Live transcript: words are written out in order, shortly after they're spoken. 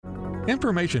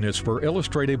Information is for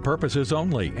illustrative purposes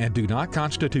only and do not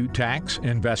constitute tax,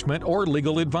 investment, or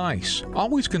legal advice.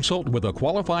 Always consult with a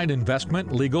qualified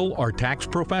investment, legal, or tax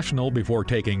professional before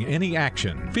taking any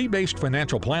action. Fee-based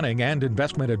financial planning and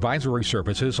investment advisory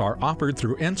services are offered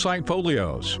through Insight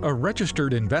Folios, a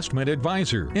registered investment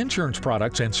advisor. Insurance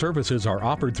products and services are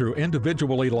offered through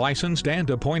individually licensed and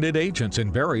appointed agents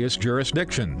in various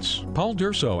jurisdictions. Paul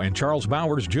Durso and Charles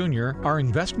Bowers Jr. are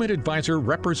investment advisor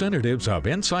representatives of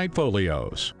Insight Folios.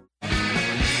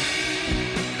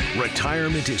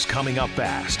 Retirement is coming up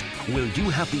fast. Will you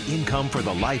have the income for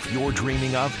the life you're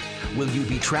dreaming of? Will you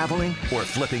be traveling or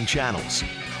flipping channels?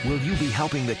 Will you be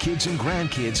helping the kids and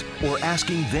grandkids or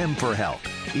asking them for help?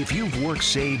 If you've worked,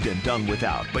 saved, and done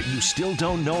without, but you still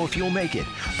don't know if you'll make it,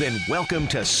 then welcome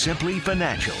to Simply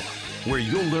Financial, where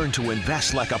you'll learn to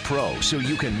invest like a pro so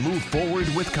you can move forward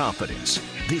with confidence.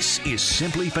 This is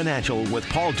Simply Financial with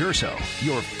Paul Durso,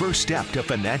 your first step to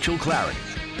financial clarity.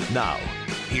 Now,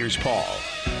 here's Paul.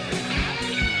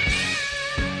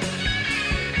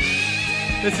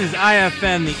 This is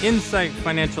IFN, the Insight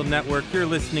Financial Network. You're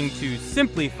listening to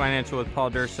Simply Financial with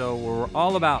Paul Durso, where we're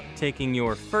all about taking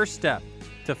your first step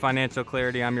to financial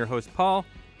clarity. I'm your host, Paul,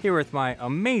 here with my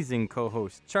amazing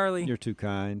co-host, Charlie. You're too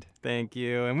kind. Thank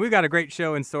you. And we've got a great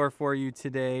show in store for you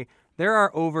today. There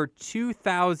are over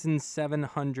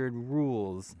 2,700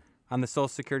 rules on the Social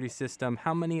Security system.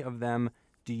 How many of them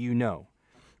do you know?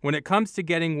 When it comes to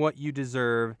getting what you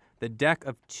deserve, the deck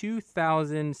of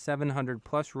 2,700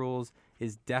 plus rules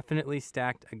is definitely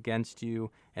stacked against you,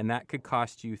 and that could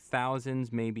cost you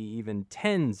thousands, maybe even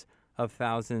tens of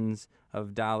thousands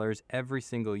of dollars every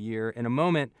single year. In a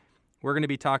moment, we're going to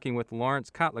be talking with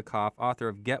Lawrence Kotlikoff, author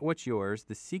of Get What's Yours,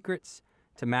 The Secrets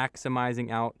to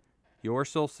Maximizing Out Your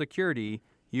Social Security.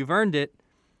 You've earned it,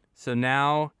 so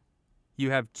now you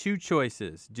have two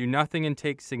choices. Do nothing and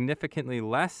take significantly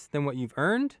less than what you've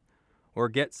earned, or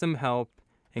get some help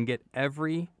and get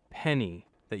every penny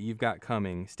that you've got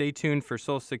coming. Stay tuned for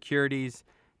Social Security's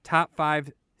top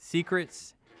 5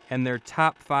 secrets and their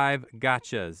top 5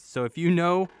 gotchas. So if you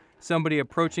know somebody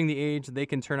approaching the age they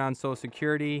can turn on Social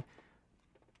Security,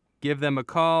 give them a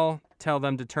call. Tell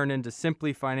them to turn into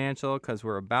Simply Financial, because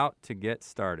we're about to get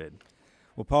started.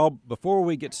 Well, Paul, before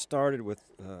we get started with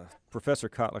Professor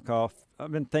Kotlikoff,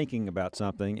 I've been thinking about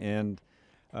something, and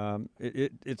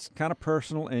it's kind of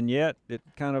personal, and yet it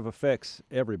kind of affects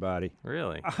everybody.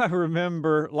 Really? I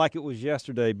remember like it was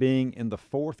yesterday being in the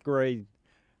fourth grade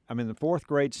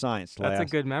science class. That's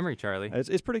a good memory, Charlie.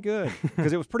 It's pretty good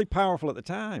because it was pretty powerful at the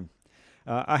time.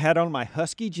 I had on my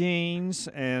Husky jeans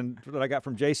and that I got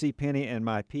from JCPenney and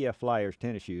my PF Flyers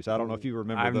tennis shoes. I don't know if you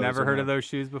remember I've those. never heard of those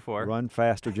shoes before. Run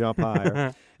faster, jump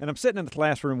higher. And I'm sitting in the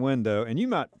classroom window, and you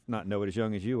might not know it as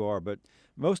young as you are, but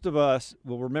most of us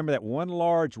will remember that one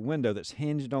large window that's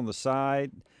hinged on the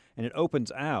side, and it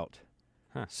opens out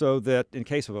so that in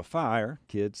case of a fire,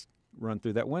 kids run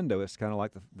through that window. It's kind of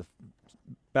like the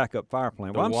backup fire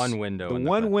plan. The one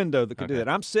window that could do that.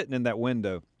 I'm sitting in that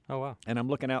window. Oh, wow. And I'm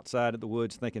looking outside at the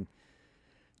woods thinking,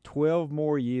 12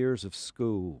 more years of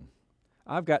school.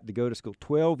 I've got to go to school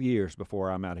 12 years before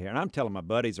I'm out here. And I'm telling my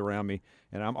buddies around me,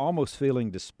 and I'm almost feeling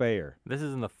despair. This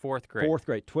is in the fourth grade. Fourth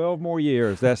grade, 12 more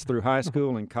years. That's through high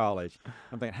school and college.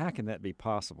 I'm thinking, how can that be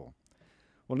possible?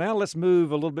 Well, now let's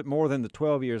move a little bit more than the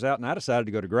 12 years out, and I decided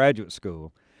to go to graduate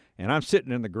school. And I'm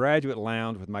sitting in the graduate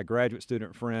lounge with my graduate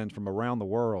student friends from around the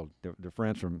world. They're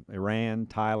friends from Iran,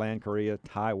 Thailand, Korea,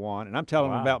 Taiwan. And I'm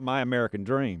telling them about my American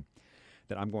dream,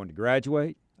 that I'm going to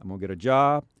graduate, I'm going to get a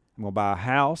job, I'm going to buy a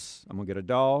house, I'm going to get a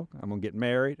dog, I'm going to get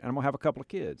married, and I'm going to have a couple of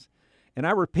kids. And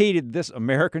I repeated this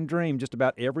American dream just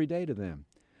about every day to them.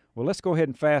 Well, let's go ahead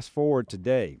and fast forward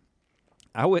today.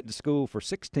 I went to school for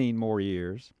 16 more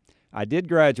years. I did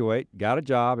graduate, got a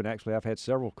job, and actually I've had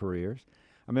several careers.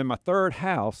 I'm in my third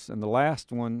house, and the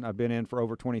last one I've been in for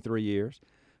over 23 years.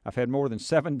 I've had more than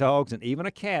 7 dogs and even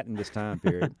a cat in this time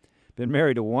period. Been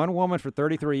married to one woman for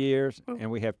 33 years, and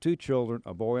we have 2 children,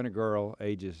 a boy and a girl,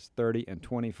 ages 30 and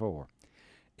 24.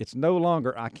 It's no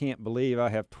longer, I can't believe I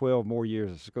have 12 more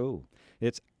years of school.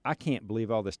 It's, I can't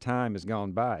believe all this time has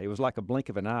gone by. It was like a blink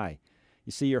of an eye.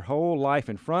 You see your whole life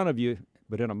in front of you,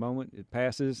 but in a moment it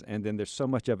passes, and then there's so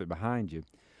much of it behind you.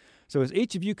 So as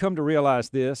each of you come to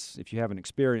realize this, if you haven't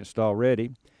experienced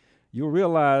already, you'll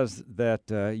realize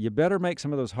that you better make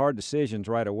some of those hard decisions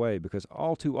right away, because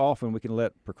all too often we can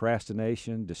let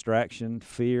procrastination, distraction,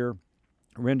 fear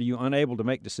render you unable to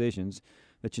make decisions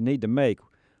that you need to make,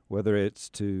 whether it's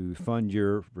to fund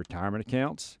your retirement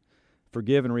accounts,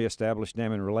 forgive and reestablish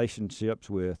damaging relationships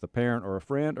with a parent or a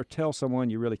friend, or tell someone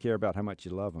you really care about how much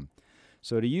you love them.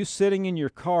 So to you sitting in your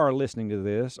car listening to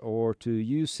this, or to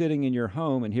you sitting in your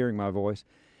home and hearing my voice,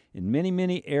 in many,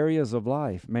 many areas of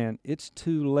life, man, it's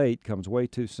too late comes way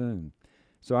too soon.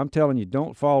 So I'm telling you,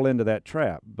 don't fall into that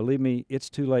trap. Believe me,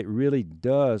 it's too late really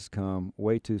does come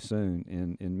way too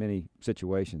soon in many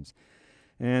situations.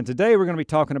 And today we're going to be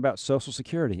talking about Social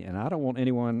Security, and I don't want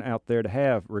anyone out there to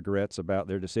have regrets about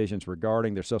their decisions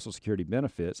regarding their Social Security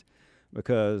benefits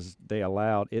because they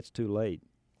allowed it's too late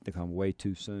to come way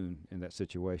too soon in that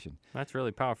situation. That's a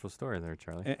really powerful story there,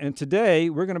 Charlie. And today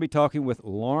we're going to be talking with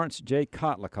Lawrence J.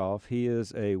 Kotlikoff. He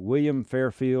is a William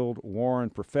Fairfield Warren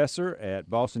professor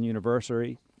at Boston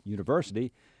University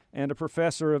and a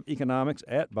professor of economics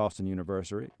at Boston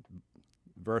University.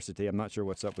 I'm not sure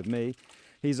what's up with me.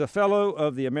 He's a fellow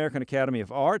of the American Academy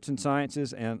of Arts and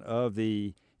Sciences and of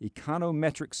the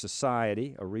Econometric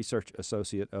Society, a research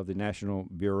associate of the National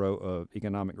Bureau of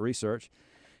Economic Research.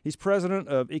 He's president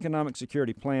of Economic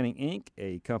Security Planning, Inc.,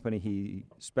 a company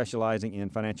specializing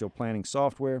in financial planning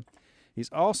software.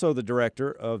 He's also the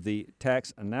director of the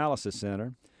Tax Analysis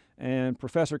Center. And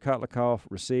Professor Kotlikoff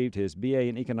received his BA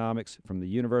in economics from the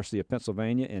University of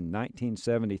Pennsylvania in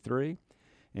 1973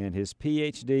 and his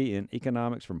PhD in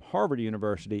economics from Harvard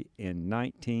University in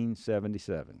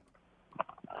 1977.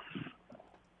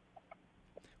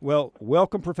 Well,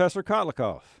 welcome, Professor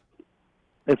Kotlikoff.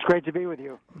 It's great to be with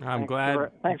you.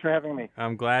 Thanks for having me.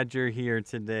 I'm glad you're here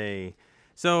today.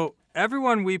 So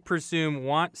everyone, we presume,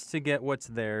 wants to get what's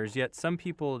theirs, yet some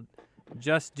people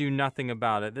just do nothing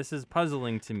about it. This is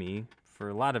puzzling to me for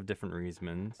a lot of different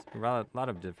reasons.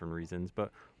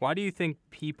 But why do you think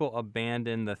people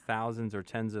abandon the thousands or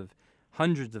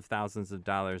hundreds of thousands of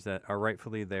dollars that are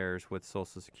rightfully theirs with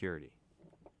Social Security?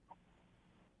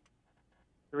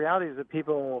 The reality is that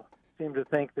people seem to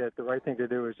think that the right thing to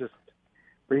do is just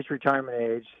reach retirement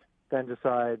age, then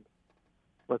decide,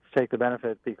 let's take the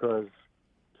benefit because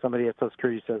somebody at Social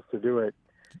Security says to do it.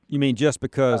 You mean just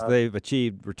because they've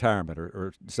achieved retirement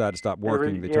or decide to stop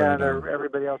working?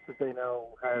 Everybody else that they know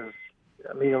has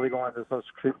immediately gone to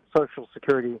Social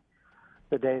Security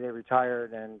the day they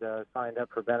retired and signed up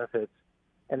for benefits.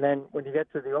 And then when you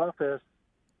get to the office,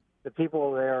 the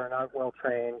people there are not well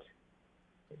trained.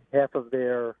 Half of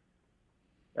their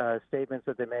statements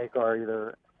that they make are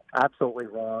either absolutely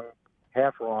wrong,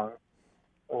 half wrong,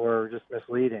 or just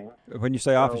misleading. When you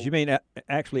say office, you mean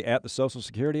actually at the Social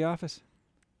Security office?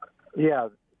 Yeah,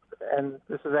 and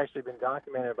this has actually been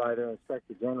documented by their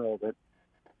Inspector General that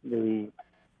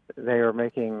they are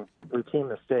making routine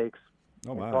mistakes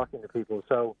in talking to people.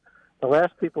 So the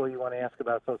last people you want to ask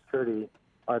about Social Security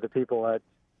are the people at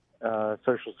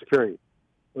Social Security.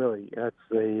 Really, it's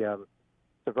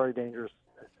a very dangerous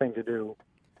thing to do,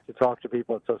 to talk to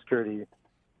people at Social Security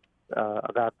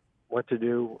about what to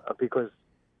do, because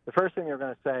the first thing they're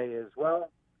going to say is, well,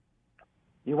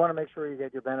 you want to make sure you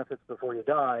get your benefits before you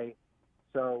die,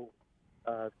 so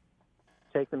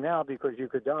take them now because you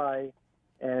could die,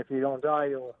 and if you don't die,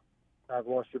 you'll have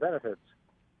lost your benefits.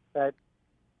 That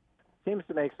seems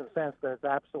to make some sense, but it's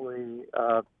absolutely,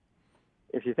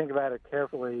 if you think about it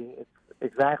carefully, it's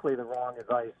exactly the wrong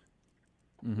advice.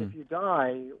 Mm-hmm. If you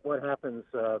die, what happens?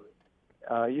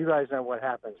 You guys know what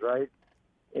happens, right?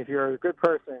 If you're a good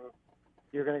person,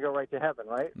 you're going to go right to heaven,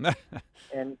 right?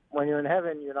 And when you're in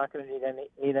heaven, you're not going to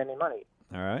need any money.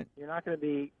 All right. You're not going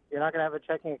to have a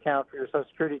checking account for your Social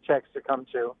Security checks to come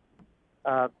to,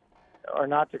 or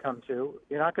not to come to.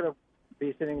 You're not going to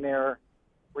be sitting there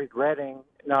regretting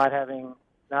not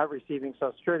receiving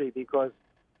Social Security, because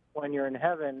when you're in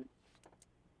heaven,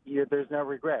 there's no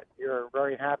regret. You're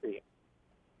very happy.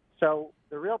 So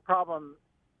the real problem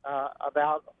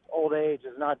about old age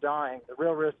is not dying. The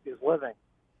real risk is living.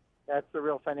 That's the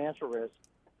real financial risk.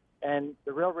 And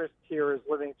the real risk here is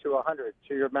living to 100,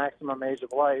 to your maximum age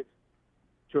of life,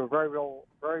 to a very,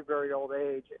 very old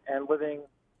age, and living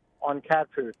on cat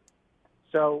food.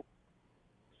 So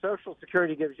Social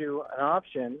Security gives you an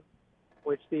option,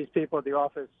 which these people at the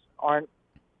office aren't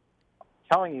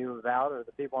telling you about, or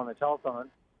the people on the telephone,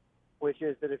 which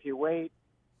is that if you wait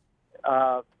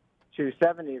to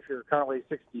 70, if you're currently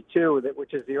 62,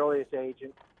 which is the earliest age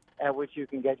at which you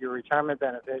can get your retirement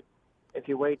benefit, if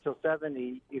you wait till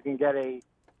 70, you can get a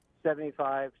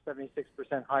 75, 76%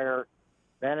 higher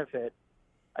benefit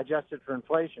adjusted for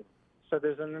inflation. So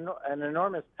there's an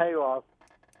enormous payoff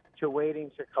to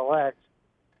waiting to collect.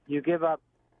 You give up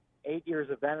 8 years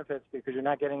of benefits because you're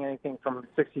not getting anything from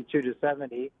 62 to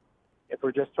 70, if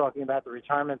we're just talking about the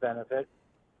retirement benefit.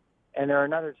 And there are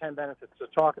another 10 benefits to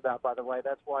talk about, by the way.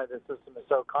 That's why the system is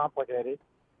so complicated.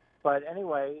 But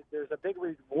anyway, there's a big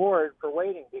reward for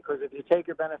waiting, because if you take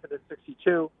your benefit at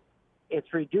 62,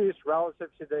 it's reduced relative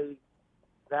to the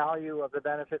value of the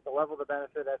benefit, the level of the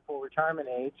benefit at full retirement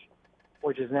age,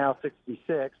 which is now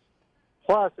 66.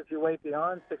 Plus, if you wait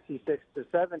beyond 66 to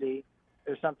 70,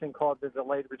 there's something called the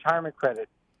delayed retirement credit.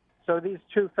 So these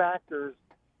two factors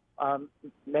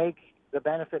make the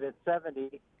benefit at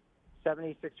 70,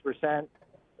 76%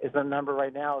 is the number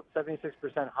right now. It's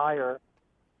 76% higher,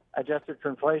 adjusted for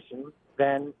inflation,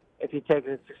 than if you take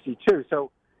it at 62.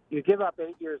 So you give up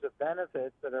 8 years of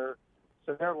benefits so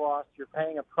they're lost. You're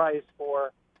paying a price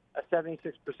for a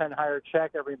 76% higher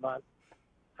check every month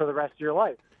for the rest of your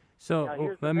life.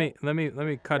 So let me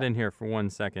cut in here for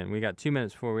 1 second. We got 2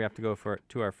 minutes before we have to go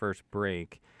to our first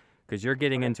break, because you're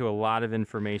getting into a lot of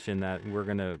information that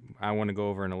I want to go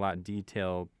over in a lot of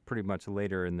detail pretty much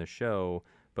later in the show.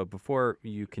 But before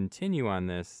you continue on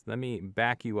this, let me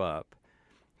back you up,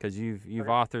 because you've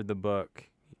authored the book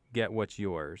Get What's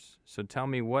Yours. So tell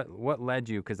me what led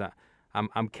you, because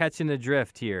I'm catching the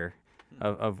drift here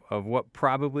of what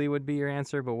probably would be your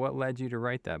answer, but what led you to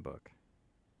write that book?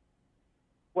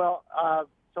 Well,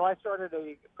 so I started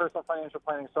a personal financial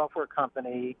planning software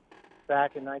company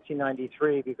back in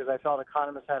 1993 because I felt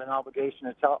economists had an obligation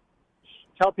to tell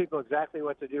people exactly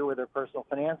what to do with their personal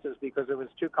finances, because it was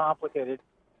too complicated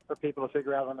for people to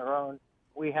figure out on their own.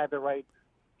 We had the right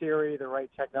theory, the right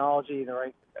technology, the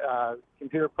right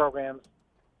computer programs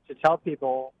to tell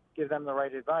people, give them the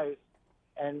right advice.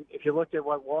 And if you looked at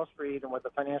what Wall Street and what the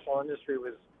financial industry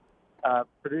was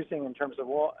producing in terms of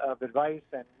advice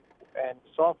and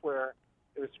software,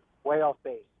 it was way off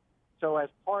base. So as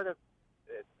part of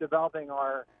developing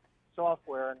our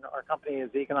software, and our company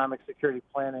is Economic Security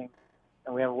Planning,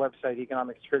 and we have a website,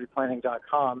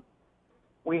 economicsecurityplanning.com,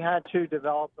 we had to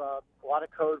develop a lot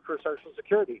of code for Social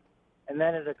Security. And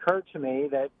then it occurred to me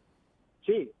that,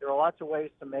 there are lots of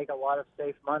ways to make a lot of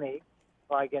safe money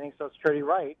by getting Social Security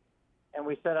right. And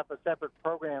we set up a separate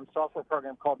software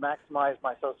program called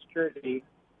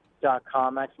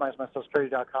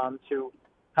MaximizeMySocialSecurity.com to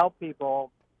help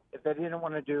people, if they didn't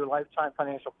want to do lifetime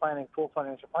financial planning, full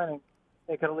financial planning,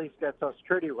 they could at least get Social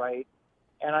Security right.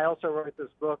 And I also wrote this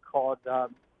book called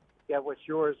Get What's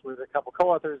Yours with a couple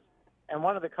co-authors. And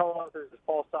one of the co-authors is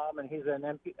Paul Solomon. He's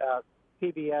an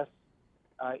PBS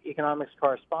economics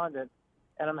correspondent.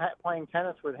 And I'm playing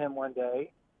tennis with him one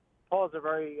day. Paul is a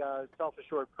very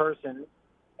self-assured person.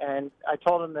 And I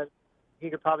told him that he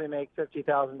could probably make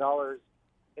 $50,000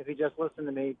 if he just listened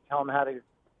to me tell him how to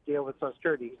deal with Social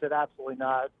Security. He said, absolutely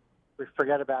not.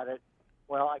 Forget about it.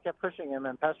 Well, I kept pushing him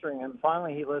and pestering him.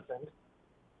 Finally, he listened.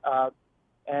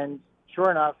 And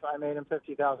sure enough, I made him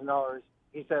 $50,000.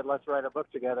 He said, let's write a book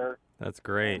together. That's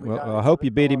great. Well, I hope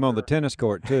you beat him on the tennis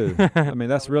court, too. I mean,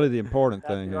 that's really the important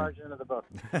thing. That's the origin of the book.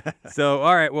 So,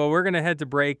 all right, well, we're going to head to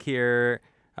break here.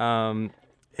 And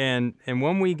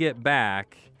when we get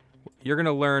back, you're going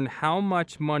to learn how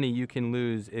much money you can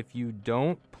lose if you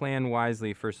don't plan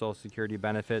wisely for Social Security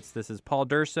benefits. This is Paul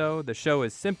Durso. The show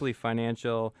is Simply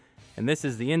Financial, and this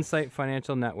is the Insight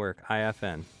Financial Network,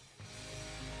 IFN.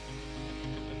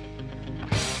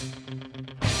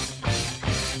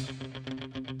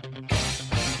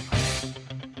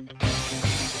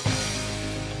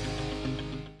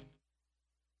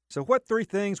 So what 3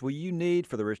 things will you need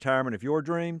for the retirement of your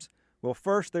dreams? Well,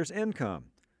 first, there's income.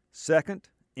 Second,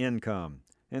 income.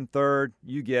 And third,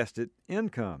 you guessed it,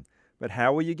 income. But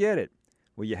how will you get it?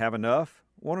 Will you have enough?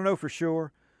 Want to know for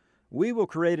sure? We will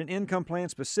create an income plan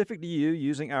specific to you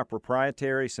using our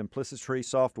proprietary Simplicity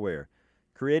software.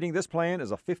 Creating this plan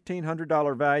is a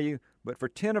 $1,500 value, but for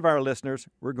 10 of our listeners,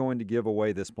 we're going to give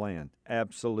away this plan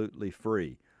absolutely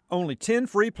free. Only 10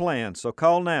 free plans, so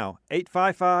call now,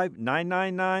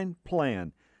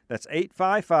 855-999-PLAN. That's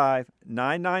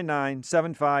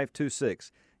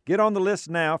 855-999-7526. Get on the list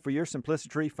now for your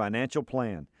Simplicity financial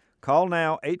plan. Call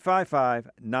now,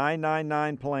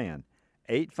 855-999-PLAN,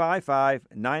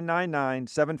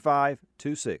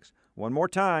 855-999-7526. One more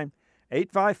time,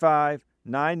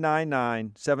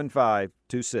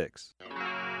 855-999-7526.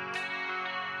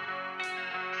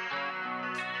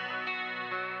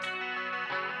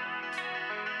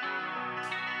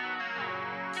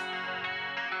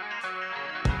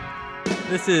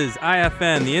 This is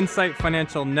IFN, the Insight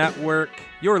Financial Network.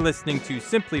 You're listening to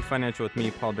Simply Financial with me,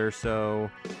 Paul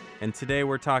Durso. And today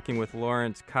we're talking with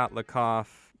Lawrence Kotlikoff.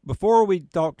 Before we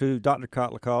talk to Dr.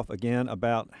 Kotlikoff again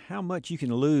about how much you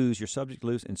can lose, you're subject to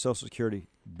lose in Social Security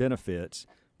benefits,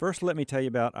 first let me tell you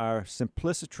about our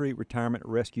Simplicity Retirement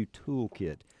Rescue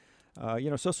Toolkit.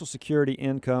 Social Security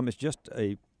income is just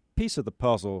a piece of the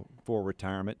puzzle for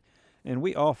retirement, and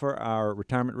we offer our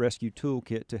Retirement Rescue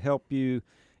Toolkit to help you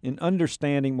in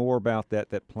understanding more about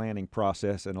that planning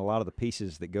process and a lot of the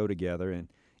pieces that go together. And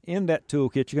In that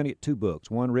toolkit, you're going to get 2 books,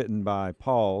 one written by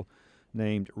Paul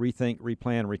named Rethink,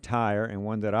 Replan, Retire, and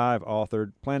one that I've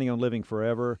authored, Planning on Living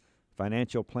Forever,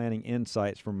 Financial Planning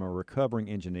Insights from a Recovering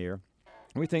Engineer.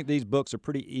 We think these books are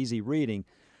pretty easy reading,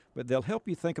 but they'll help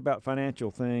you think about financial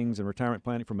things and retirement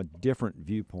planning from a different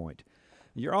viewpoint.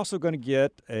 You're also going to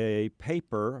get a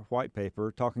white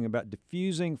paper, talking about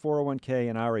diffusing 401k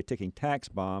and IRA ticking tax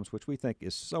bombs, which we think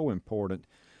is so important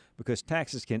because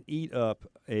taxes can eat up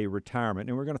a retirement.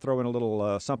 And we're going to throw in a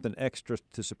little something extra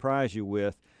to surprise you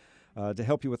with to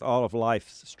help you with all of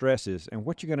life's stresses. And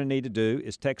what you're going to need to do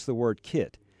is text the word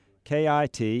KIT,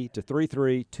 K-I-T, to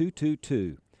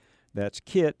 33222. That's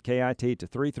KIT, K-I-T, to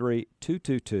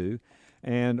 33222.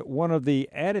 And one of the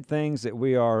added things that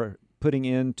we are putting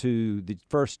into the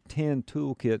first 10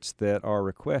 toolkits that are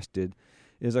requested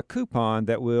is a coupon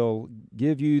that will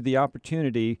give you the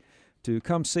opportunity to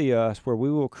come see us, where we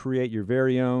will create your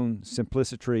very own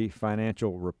Simplicity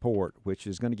Financial Report, which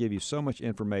is going to give you so much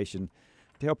information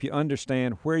to help you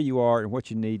understand where you are and what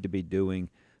you need to be doing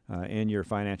in your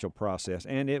financial process.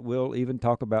 And it will even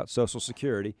talk about Social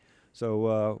Security.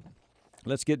 So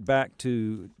let's get back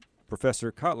to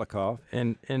Professor Kotlikoff.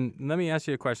 And let me ask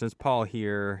you a question. It's Paul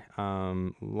here.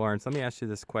 Lawrence, let me ask you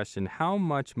this question. How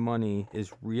much money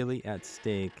is really at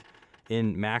stake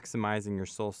in maximizing your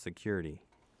Social Security?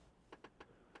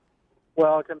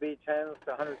 Well, it can be tens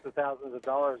to hundreds of thousands of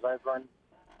dollars.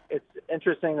 It's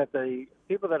interesting that the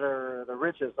people that are the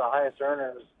richest, the highest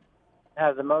earners,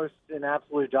 have the most in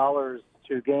absolute dollars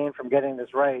to gain from getting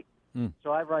this right.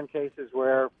 So I've run cases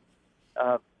where,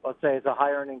 let's say it's a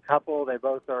high-earning couple. They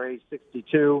both are age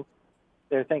 62.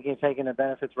 They're thinking of taking the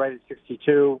benefits right at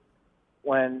 62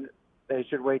 when they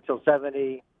should wait till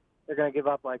 70. They're going to give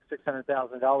up like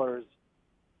 $600,000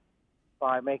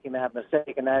 by making that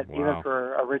mistake. And that, even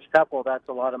for a rich couple, that's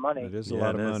a lot of money. It is a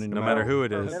lot of money. No matter who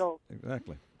it is.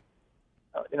 Exactly.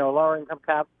 A lower-income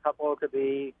couple could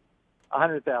be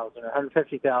 $100,000 or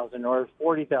 $150,000 or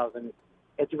 $40,000.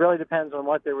 It really depends on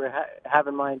what they have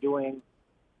in mind doing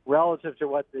relative to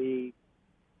what the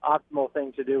optimal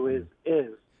thing to do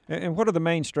is. And what are the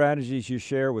main strategies you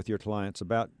share with your clients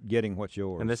about getting what's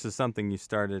yours? And this is something you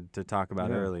started to talk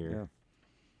about earlier.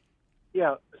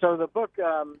 Yeah. So the book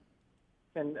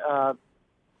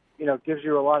gives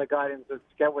you a lot of guidance. It's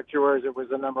Get What's Yours. It was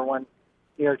the #1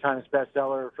 New York Times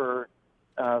bestseller for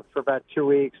about 2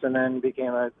 weeks, and then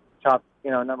became a top New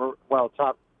York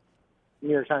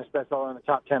Times bestseller on the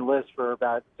top 10 list for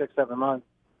about 6-7 months.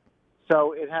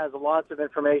 So it has lots of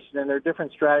information, and there are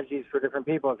different strategies for different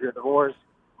people. If you're divorced,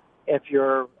 if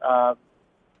you're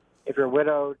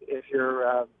widowed, if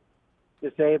you're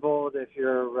disabled, if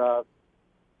you're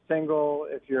single,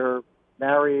 if you're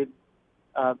married,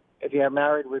 if you're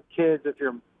married with kids, if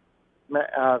you're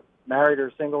married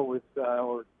or single with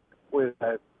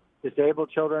disabled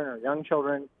children or young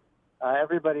children,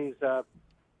 everybody's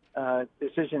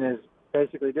decision is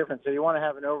basically different. So you want to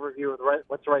have an overview of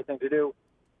what's the right thing to do.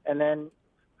 And then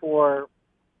for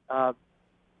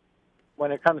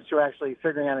when it comes to actually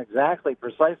figuring out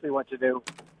precisely what to do,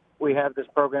 we have this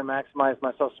program,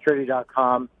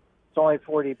 MaximizeMySocialSecurity.com. It's only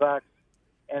 $40,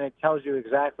 and it tells you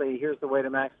exactly, here's the way to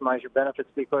maximize your benefits,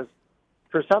 because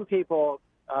for some people,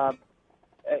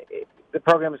 the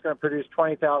program is going to produce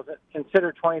 20,000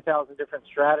 different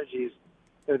strategies.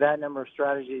 There are that number of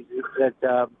strategies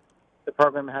that the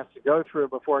program has to go through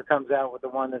before it comes out with the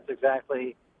one that's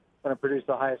exactly going to produce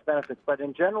the highest benefits. But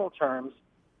in general terms,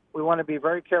 we want to be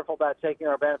very careful about taking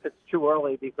our benefits too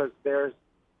early, because there's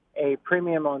a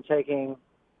premium on taking,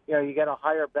 you get a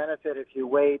higher benefit if you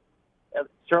wait,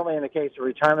 certainly in the case of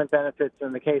retirement benefits.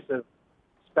 In the case of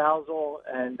spousal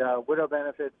and widow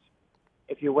benefits,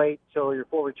 if you wait till your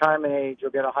full retirement age,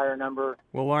 you'll get a higher number.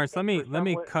 Well, Lawrence, let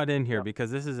me cut in here because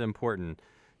this is important.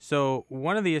 So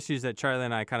one of the issues that Charlie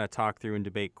and I kind of talk through and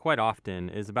debate quite often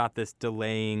is about this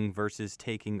delaying versus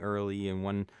taking early,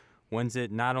 and when's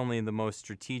it not only the most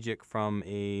strategic from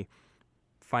a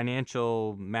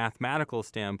financial mathematical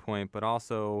standpoint, but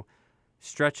also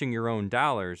stretching your own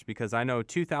dollars. Because I know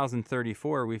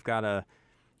 2034, we've got a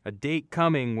date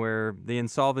coming where the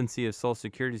insolvency of Social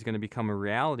Security is going to become a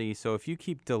reality. So if you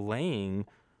keep delaying,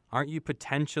 aren't you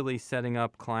potentially setting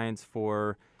up clients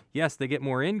for, yes, they get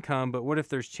more income, but what if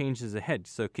there's changes ahead?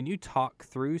 So can you talk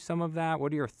through some of that?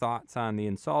 What are your thoughts on the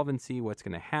insolvency? What's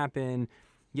going to happen?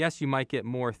 Yes, you might get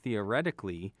more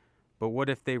theoretically, but what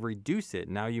if they reduce it?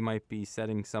 Now you might be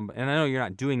setting some, and I know you're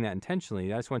not doing that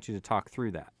intentionally. I just want you to talk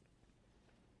through that.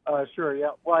 Sure,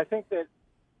 yeah. Well, I think that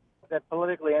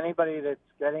politically anybody that's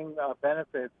getting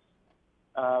benefits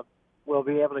will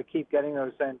be able to keep getting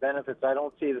those same benefits. I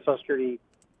don't see the Social Security,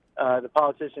 the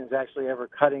politicians actually ever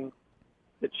cutting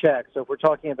the check. So if we're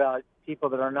talking about people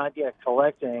that are not yet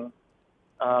collecting,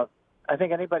 I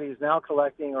think anybody who's now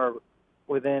collecting or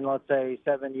within, let's say,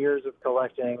 7 years of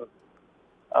collecting,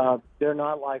 they're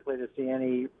not likely to see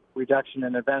any reduction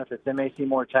in their benefits. They may see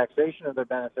more taxation of their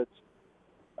benefits.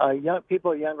 Young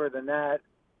people younger than that,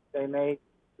 they may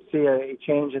see a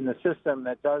change in the system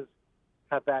that does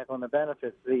cut back on the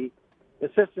benefits. The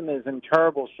system is in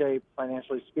terrible shape,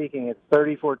 financially speaking. It's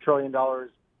 $34 trillion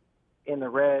in the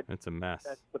red. It's a mess.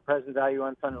 That's the present value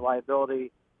unfunded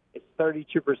liability. It's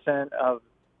 32% of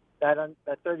that.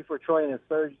 That $34 trillion is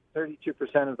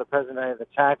 32% of the present value of the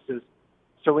taxes.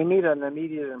 So we need an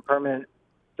immediate and permanent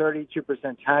 32%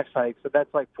 tax hike. So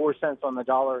that's like 4 cents on the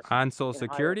dollar. On Social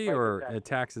Security or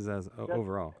taxes. taxes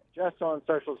overall? Just on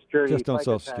Social Security. Just on FICA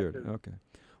Social taxes, Security. Okay.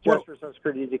 Just for Social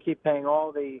Security to keep paying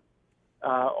all the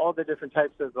different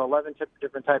types of 11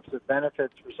 different types of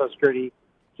benefits for Social Security.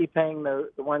 Keep paying the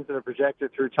ones that are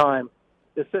projected through time.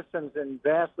 The system's in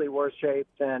vastly worse shape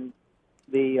than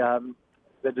the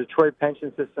Detroit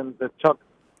pension system that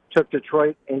took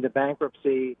Detroit into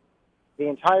bankruptcy. The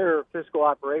entire fiscal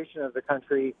operation of the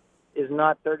country is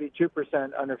not 32%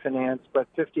 underfinanced, but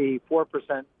 54%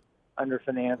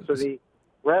 underfinanced. So the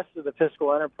rest of the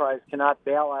fiscal enterprise cannot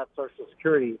bail out Social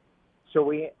Security. So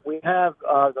we have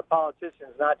the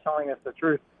politicians not telling us the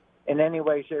truth in any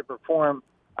way, shape, or form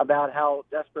about how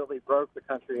desperately broke the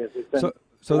country is. It's in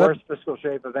the worst fiscal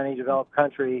shape of any developed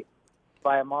country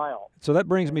by a mile. So that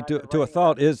brings me to a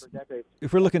thought is,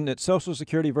 if we're looking at Social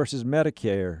Security versus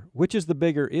Medicare, which is the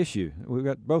bigger issue? We've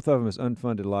got both of them as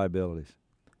unfunded liabilities.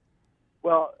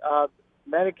 Well,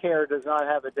 Medicare does not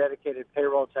have a dedicated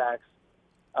payroll tax.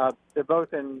 They're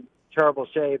both in terrible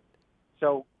shape.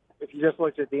 So if you just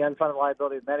looked at the unfunded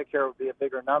liability of Medicare, it would be a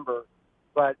bigger number.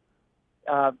 But,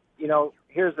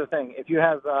 here's the thing. If you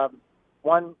have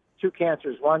two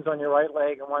cancers, one's on your right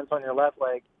leg and one's on your left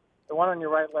leg, the one on your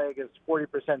right leg is 40%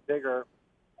 bigger.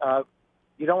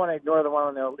 You don't want to ignore the one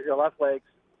on your left leg.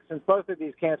 Since both of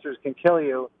these cancers can kill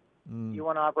you, you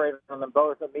want to operate on them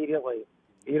both immediately.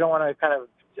 You don't want to kind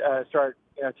of start,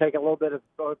 take a little bit of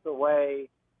both away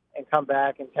and come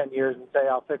back in 10 years and say,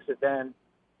 I'll fix it then.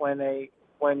 When they're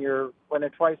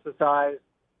twice the size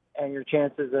and your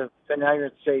chances of, and now you're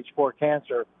in stage 4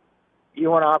 cancer, you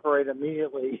want to operate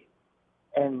immediately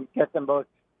and get them both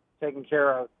taken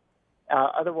care of.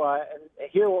 Otherwise, and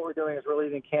here what we're doing is we're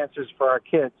leaving cancers for our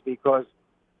kids, because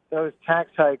those tax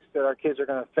hikes that our kids are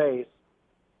going to face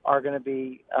are going to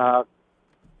be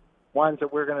ones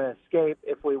that we're going to escape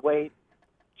if we wait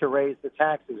to raise the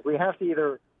taxes. We have to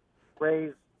either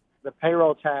raise the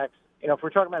payroll tax. If we're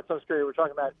talking about Social Security, we're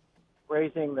talking about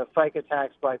raising the FICA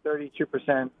tax by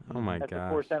 32%. Oh, my God.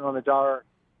 That's 4 cents on the dollar.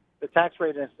 The tax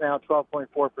rate is now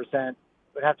 12.4%.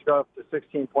 Would have to go up to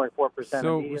 16.4%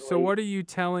 immediately. So what are you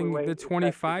telling the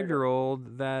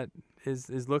 25-year-old that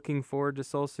is looking forward to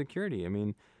Social Security? I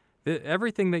mean,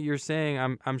 everything that you're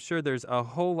saying, I'm sure there's a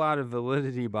whole lot of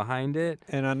validity behind it.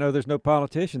 And I know there's no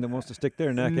politician that wants to stick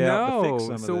their neck out to fix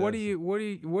some of this. So what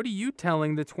are you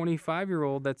telling the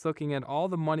 25-year-old that's looking at all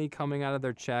the money coming out of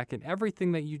their check and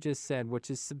everything that you just said, which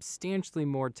is substantially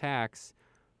more tax?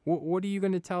 What are you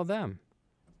going to tell them?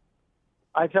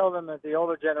 I tell them that the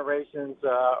older generations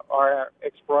are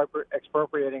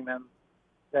expropriating them,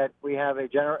 that we have a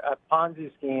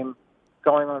Ponzi scheme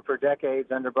going on for decades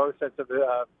under both sets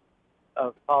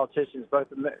of politicians. Both,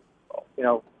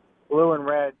 blue and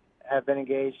red have been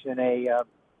engaged in a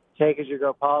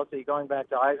take-as-you-go policy going back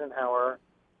to Eisenhower,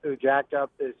 who jacked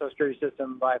up the Social Security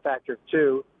system by a factor of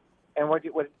 2. And what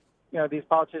these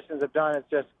politicians have done is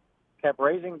just kept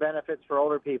raising benefits for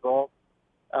older people,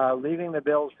 leaving the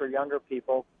bills for younger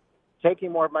people,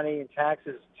 taking more money in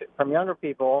taxes from younger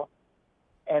people,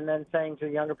 and then saying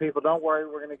to younger people, don't worry,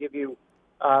 we're going to give you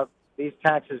these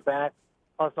taxes back,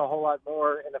 plus a whole lot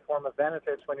more in the form of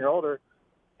benefits when you're older,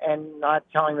 and not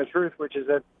telling the truth, which is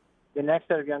that the next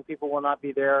set of young people will not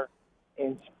be there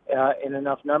in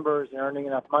enough numbers and earning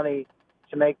enough money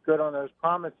to make good on those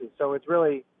promises. So it's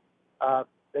really,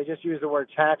 they just use the word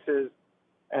taxes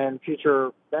and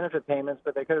future benefit payments,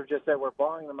 but they could have just said we're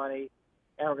borrowing the money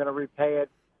and we're going to repay it,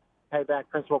 pay back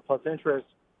principal plus interest.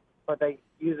 But they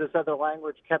use this other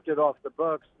language, kept it off the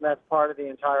books, and that's part of the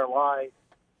entire lie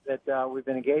that we've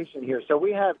been engaged in here. So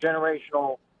we have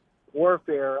generational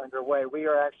warfare underway. We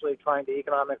are actually trying to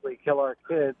economically kill our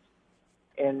kids,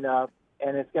 and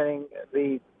it's getting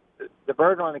the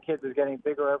burden on the kids is getting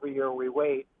bigger every year we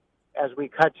wait as we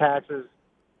cut taxes.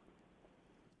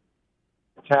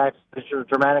 Tax should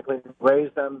dramatically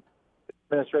raise them. The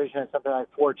administration had something like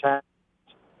 4 taxes.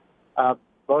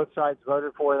 Both sides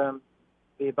voted for them.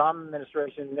 The Obama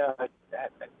administration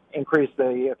increased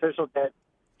the official debt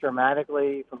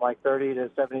dramatically from like 30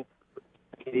 to 70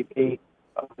 GDP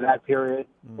over that period.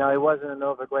 Now, it wasn't in the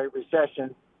middle of a Great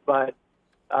Recession, but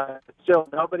still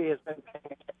nobody has been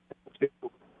paying attention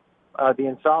to the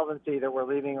insolvency that we're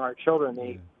leaving our children,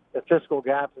 the fiscal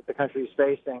gap that the country is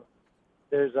facing.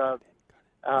 There's a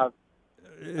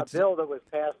bill that was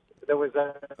passed.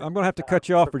 I'm going to have to cut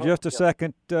you off for just a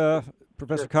second,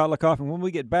 Professor Kotlikoff, and when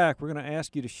we get back, we're going to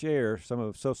ask you to share some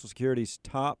of Social Security's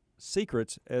top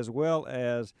secrets as well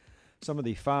as some of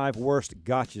the 5 worst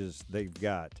gotchas they've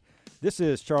got. This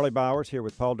is Charlie Bowers here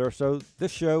with Paul Durso.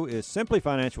 This show is Simply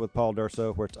Financial with Paul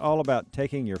Durso, where it's all about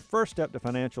taking your first step to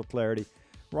financial clarity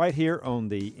right here on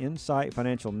the Insight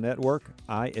Financial Network,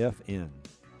 IFN.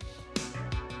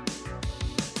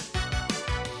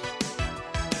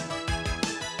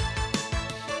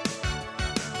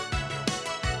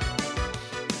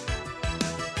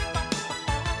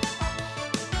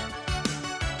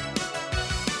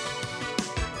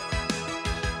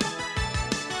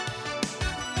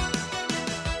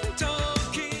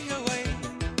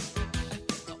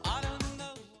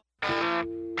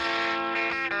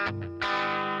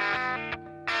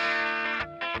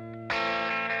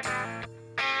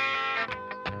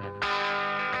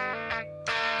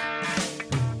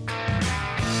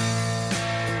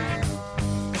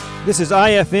 This is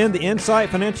IFN, the Insight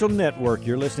Financial Network.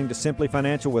 You're listening to Simply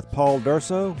Financial with Paul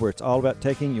Durso, where it's all about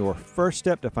taking your first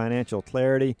step to financial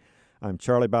clarity. I'm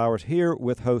Charlie Bowers here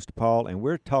with host Paul, and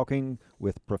we're talking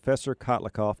with Professor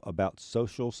Kotlikoff about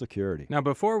Social Security. Now,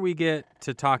 before we get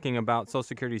to talking about Social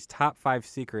Security's top 5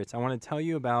 secrets, I want to tell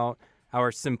you about our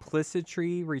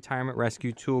Simplicity Retirement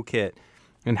Rescue Toolkit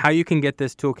and how you can get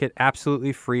this toolkit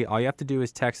absolutely free. All you have to do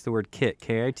is text the word KIT,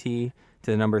 K-I-T, to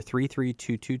the number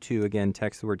 33222. Again,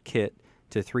 text the word KIT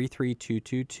to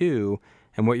 33222.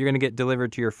 And what you're going to get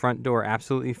delivered to your front door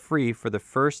absolutely free for the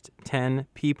first 10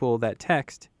 people that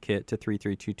text KIT to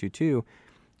 33222.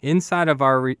 Inside of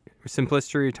our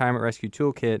Simplicity Retirement Rescue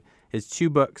Toolkit is 2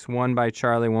 books, one by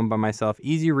Charlie, one by myself.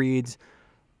 Easy reads,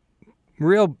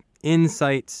 real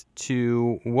insights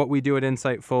to what we do at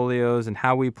Insight Folios and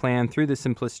how we plan through the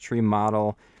Simplicity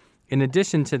model. In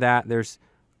addition to that, there's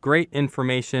great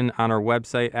information on our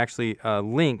website, actually a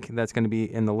link that's going to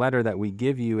be in the letter that we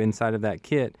give you inside of that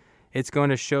kit. It's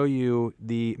going to show you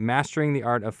the Mastering the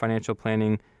Art of Financial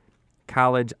Planning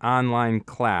college online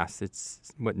class.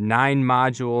 It's 9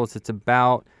 modules. It's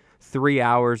about 3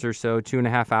 hours or so,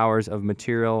 2.5 hours of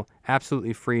material,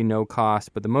 absolutely free, no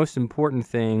cost. But the most important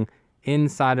thing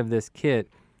inside of this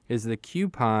kit is the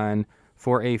coupon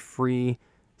for a free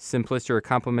Simplicity or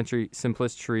complimentary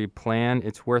Simplicity plan.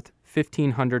 It's worth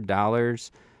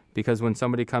 $1,500 because when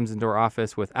somebody comes into our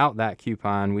office without that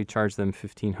coupon, we charge them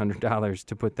 $1,500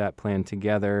 to put that plan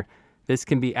together. This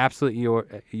can be absolutely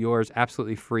yours,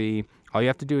 absolutely free. All you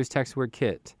have to do is text the word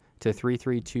KIT to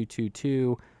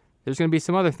 33222. There's going to be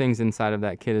some other things inside of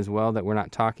that kit as well that we're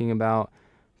not talking about,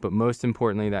 but most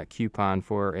importantly, that coupon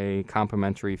for a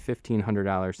complimentary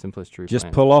 $1,500 Simplicity plan.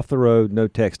 Just pull off the road, no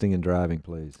texting and driving,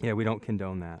 please. Yeah, we don't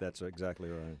condone that. That's exactly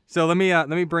right. So let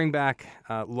me bring back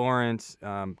Lawrence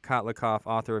Kotlikoff,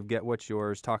 author of Get What's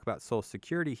Yours, talk about Social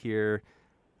Security here.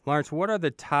 Lawrence, what are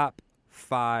the top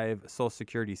 5 Social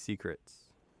Security secrets?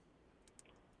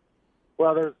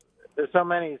 Well, there's so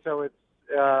many, so it's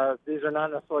these are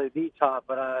not necessarily the top,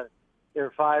 but there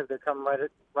are 5 that come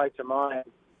right to mind.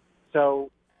 So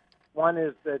one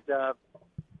is that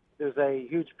there's a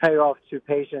huge payoff to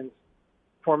patients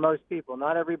for most people.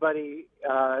 Not everybody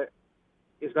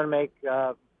is going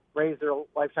to raise their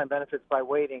lifetime benefits by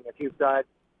waiting. If you've got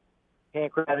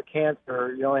pancreatic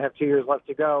cancer, you only have 2 years left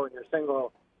to go, and you're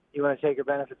single, you want to take your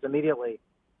benefits immediately.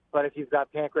 But if you've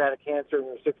got pancreatic cancer and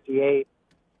you're 68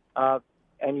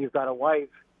 and you've got a wife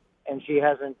and she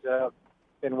hasn't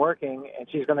been working and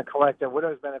she's going to collect a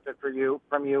widow's benefit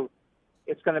from you,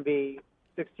 it's going to be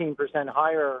 16%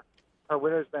 higher her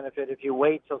widow's benefit if you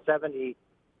wait till 70.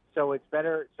 So it's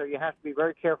better. So you have to be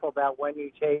very careful about when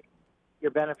you take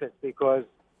your benefits because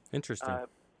of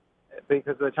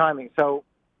the timing. So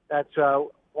that's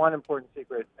one important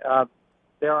secret.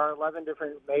 There are 11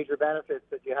 different major benefits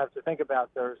that you have to think about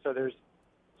there. So there's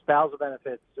spousal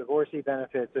benefits, divorcee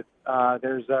benefits.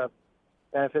 There's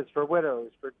benefits for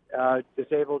widows, for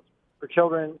disabled, for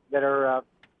children that are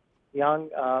young,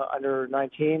 under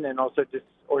 19, and also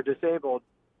disabled.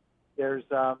 There's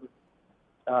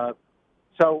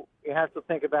so you have to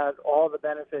think about all the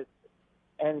benefits,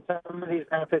 and some of these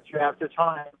benefits you have to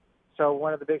time. So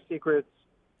one of the big secrets,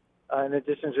 in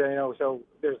addition to so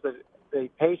there's the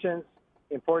patients,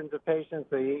 the importance of patients,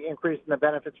 the increase in the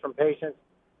benefits from patients.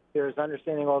 There's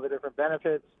understanding all the different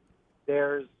benefits.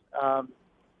 There's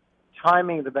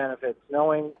timing the benefits,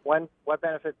 knowing what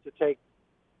benefits to take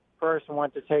first and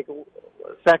what to take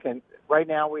second. Right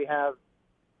now we have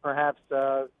perhaps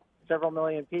several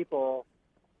million people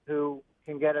who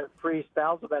can get a free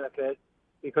spousal benefit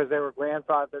because they were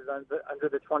grandfathered under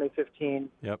the 2015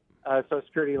 Social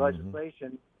Security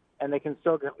legislation, and they can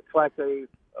still collect a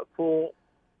full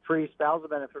free spousal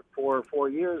benefit for 4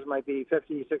 years. Might be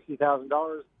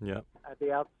 $50,000-$60,000. Yep.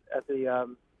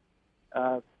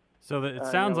 So it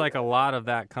sounds like a lot of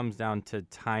that comes down to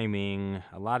timing,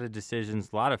 a lot of decisions,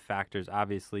 a lot of factors.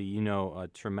 Obviously, you know a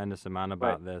tremendous amount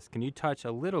about this. Can you touch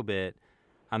a little bit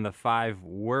on the 5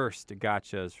 worst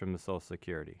gotchas from the Social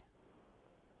Security?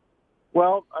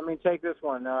 Well, I mean, take this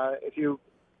one. If you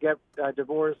get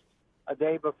divorced a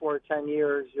day before 10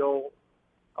 years, you'll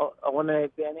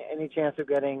eliminate any chance of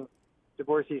getting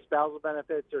divorcee spousal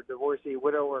benefits or divorcee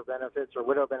widower benefits or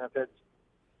widow benefits.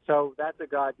 So that's a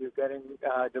god. You're getting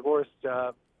divorced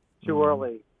too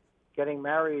early, getting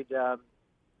married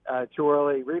too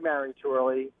early, remarried too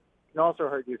early can also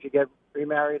hurt you. If you get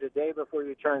remarried a day before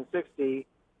you turn 60,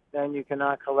 then you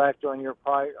cannot collect on your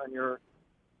prior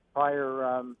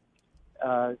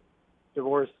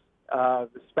divorce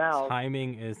spouse.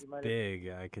 Timing is big,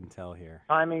 I can tell here.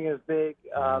 Timing is big.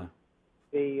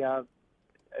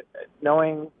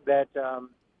 Knowing that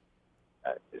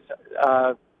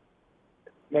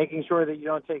making sure that you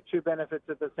don't take 2 benefits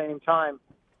at the same time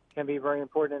can be very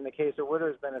important in the case of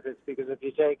widow's benefits, because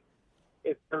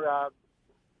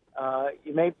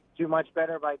you may do much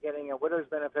better by getting a widow's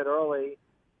benefit early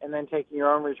and then taking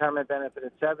your own retirement benefit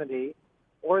at 70,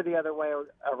 or the other way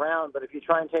around. But if you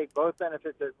try and take both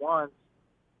benefits at once,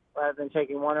 rather than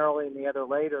taking one early and the other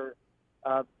later,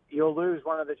 you'll lose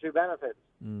one of the 2 benefits.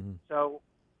 Mm-hmm. So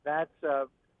that's a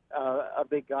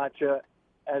big gotcha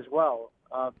as well.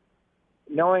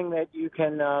 Knowing that you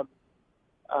can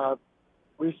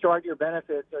restart your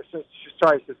benefits,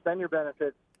 suspend your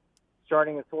benefits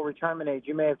starting at full retirement age.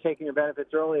 You may have taken your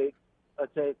benefits early,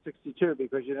 let's say at 62,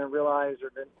 because you didn't realize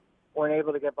or weren't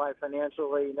able to get by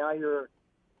financially. Now you're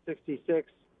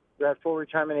 66, you're at full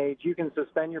retirement age. You can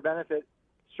suspend your benefit,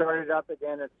 start it up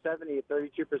again at 70, a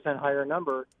 32% higher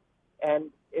number.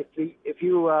 And if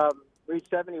you reach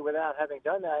 70 without having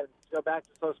done that, go back to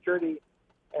Social Security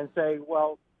and say,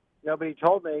 well, nobody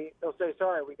told me, they'll say,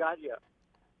 sorry, we got you.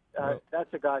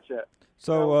 That's a gotcha.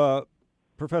 So,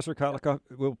 Professor Kotlikoff,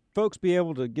 will folks be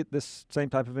able to get this same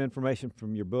type of information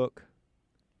from your book?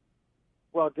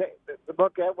 Well, the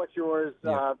book, Get What's Yours,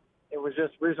 it was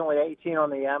just recently 18 on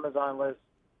the Amazon list,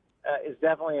 is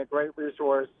definitely a great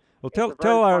resource. Well,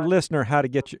 tell our listener how to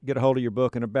get a hold of your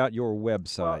book and about your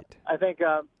website. Well, I think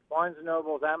Barnes &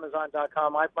 Noble's,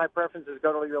 Amazon.com. My preference is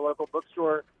go to your local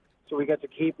bookstore, so we get to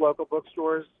keep local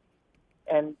bookstores.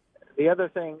 And the other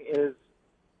thing is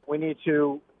we need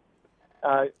to,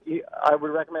 I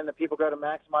would recommend that people go to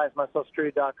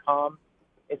MaximizeMySocialSecurity.com.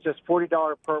 It's just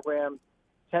 $40 program,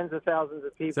 tens of thousands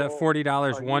of people. Is that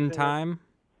 $40 one time?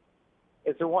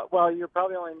 Well, you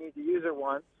probably only need to use it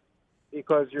once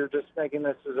because you're just making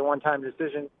this as a one-time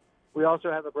decision. We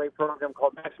also have a great program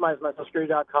called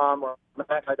MaximizeMySocialSecurity.com or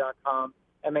Maxi.com,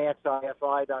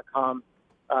 Maxifi.com.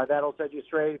 That'll set you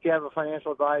straight. If you have a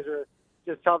financial advisor,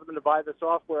 just tell them to buy the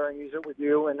software and use it with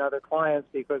you and other clients,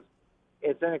 because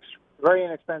it's very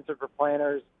inexpensive for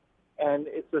planners, and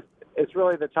it's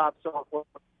really the top software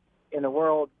in the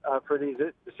world for these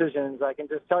decisions. I can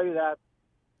just tell you that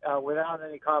without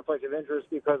any conflict of interest,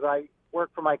 because I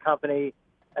work for my company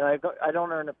and I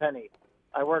don't earn a penny.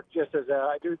 I work just as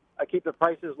I keep the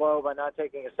prices low by not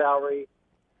taking a salary,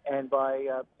 and by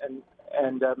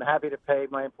and I'm happy to pay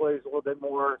my employees a little bit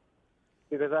more,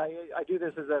 because I do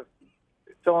this as a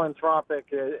philanthropic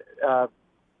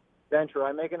venture.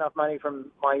 I make enough money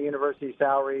from my university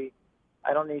salary.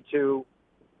 I don't need to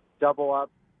double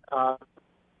up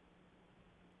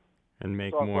and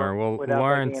make more. Well, without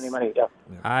Lawrence, making any money.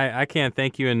 I can't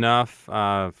thank you enough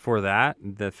for that.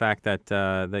 The fact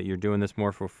that you're doing this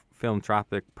more for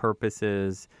philanthropic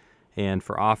purposes and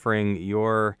for offering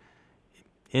your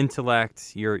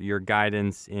intellect, your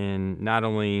guidance in not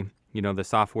only the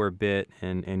software bit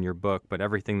and your book, but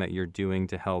everything that you're doing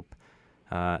to help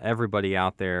everybody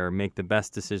out there make the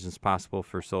best decisions possible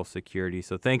for Social Security.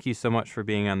 So thank you so much for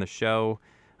being on the show.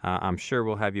 I'm sure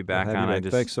we'll have you back on.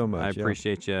 Thanks so much. I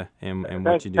appreciate you and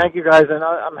what you do. Thank you, guys, and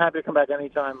I'm happy to come back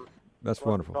anytime. That's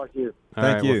wonderful. Talk to you.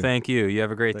 Thank you. Well, thank you. You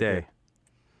have a great day.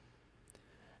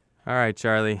 All right,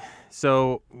 Charlie.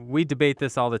 So we debate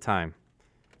this all the time.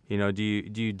 Do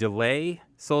you delay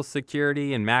Social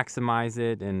Security and maximize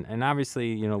it? And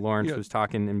obviously, Lawrence was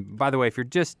talking. And by the way, if you're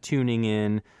just tuning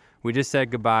in, we just said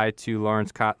goodbye to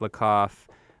Lawrence Kotlikoff,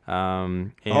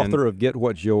 And Author of Get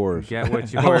What's Yours. Get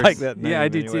What's I Yours. like that name. Yeah, I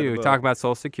do anyway, too. the book. Talk about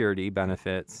Social Security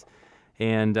benefits.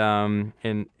 And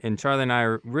Charlie and I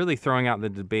are really throwing out the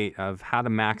debate of how to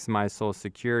maximize Social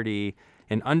Security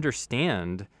and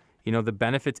understand, the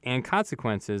benefits and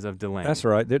consequences of delaying. That's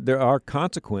right. There are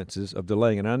consequences of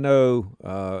delaying. And I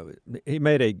know he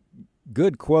made a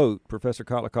good quote. Professor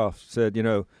Kotlikoff said,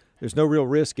 there's no real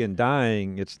risk in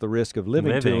dying. It's the risk of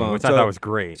living too long. Which I thought was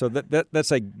great. So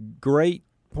that's a great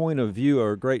point of view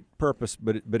or a great purpose,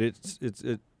 but it's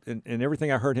and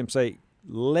everything I heard him say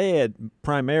led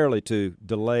primarily to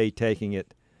delay taking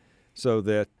it, so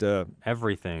that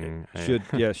everything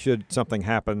should something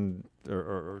happen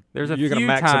or there's a you're going few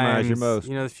to maximize times, your most.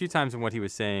 a few times in what he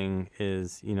was saying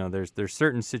is, there's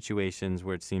certain situations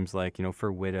where it seems like,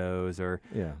 for widows or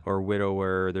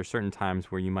widower, there's certain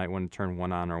times where you might want to turn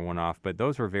one on or one off, but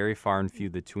those were very far and few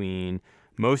between.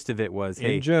 Most of it was,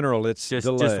 in general, it's just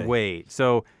delay. wait.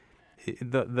 So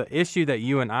the issue that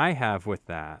you and I have with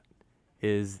that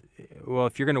is, well,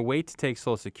 if you're going to wait to take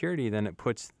Social Security, then it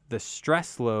puts the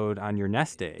stress load on your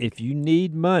nest egg. If you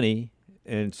need money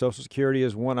and Social Security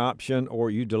is one option,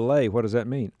 or you delay, what does that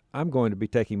mean? I'm going to be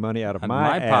taking money out of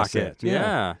my pocket. assets.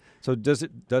 Yeah. So does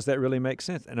that really make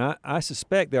sense? And I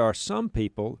suspect there are some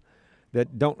people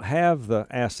that don't have the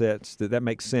assets that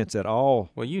makes sense at all.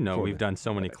 Well, we've done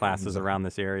so many classes around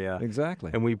this area.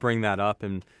 Exactly. And we bring that up,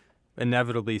 and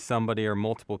inevitably somebody or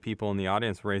multiple people in the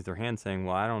audience raise their hand saying,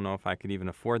 well, I don't know if I could even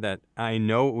afford that. I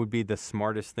know it would be the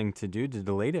smartest thing to do to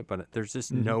delay it, but there's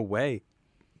just no way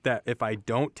that if I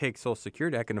don't take Social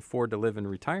Security, I can afford to live in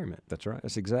retirement. That's right.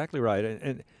 That's exactly right.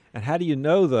 And how do you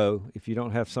know, though, if you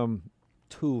don't have some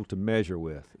tool to measure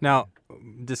with? Now,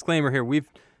 disclaimer here, we've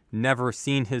never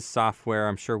seen his software.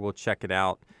 I'm sure we'll check it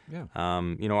out. Yeah.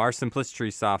 Our Simplicity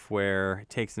software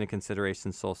takes into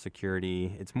consideration Social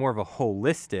Security. It's more of a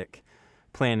holistic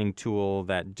planning tool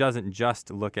that doesn't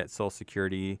just look at Social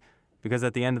Security, because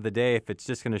at the end of the day, if it's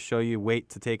just going to show you wait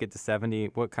to take it to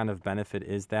 70, what kind of benefit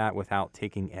is that without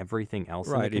taking everything else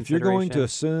into consideration? Right. If you're going to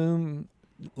assume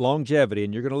longevity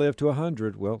and you're going to live to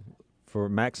 100, well, for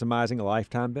maximizing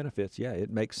lifetime benefits, yeah, it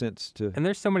makes sense to. And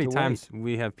there's so many times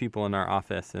we have people in our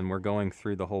office and we're going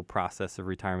through the whole process of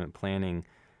retirement planning,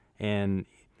 and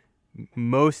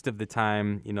most of the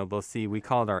time, they'll see, we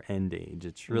call it our end age.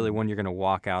 It's really when you're going to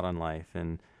walk out on life,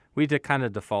 and we kind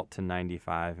of default to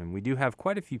 95, and we do have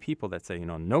quite a few people that say,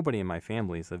 nobody in my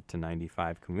family has lived to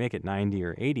 95. Can we make it 90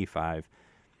 or 85?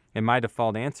 And my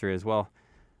default answer is, well,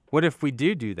 what if we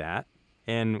do that?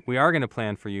 And we are going to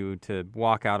plan for you to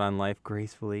walk out on life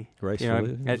gracefully.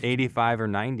 At 85 or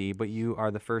 90, but you are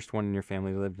the first one in your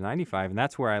family to live to 95. And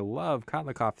that's where I love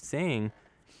Kotlikoff saying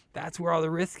that's where all the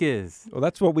risk is. Well,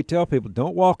 that's what we tell people.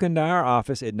 Don't walk into our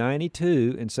office at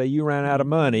 92 and say you ran out of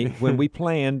money when we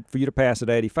planned for you to pass at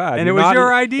 85. And it was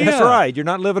your idea. That's right. You're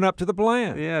not living up to the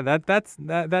plan. Yeah,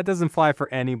 that doesn't fly for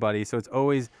anybody. So it's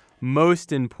always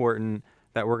most important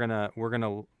that we're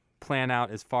gonna plan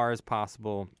out as far as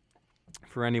possible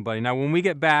for anybody. Now, when we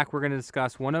get back, we're going to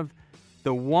discuss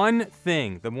the one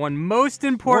most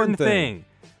important thing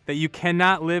that you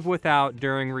cannot live without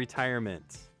during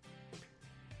retirement.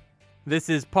 This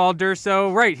is Paul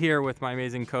Durso right here with my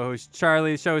amazing co-host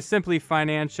Charlie. The show is Simply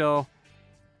Financial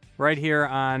right here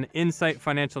on Insight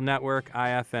Financial Network,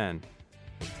 IFN.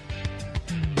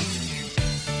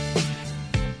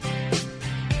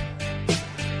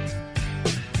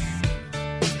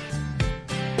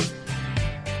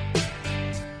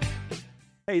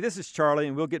 Hey, this is Charlie,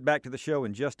 and we'll get back to the show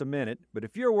in just a minute. But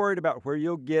if you're worried about where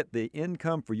you'll get the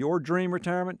income for your dream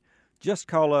retirement, just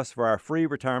call us for our free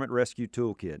Retirement Rescue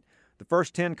Toolkit. The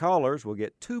first 10 callers will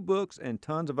get 2 books and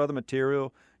tons of other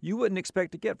material you wouldn't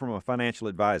expect to get from a financial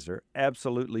advisor,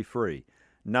 absolutely free.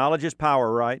 Knowledge is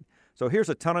power, right? So here's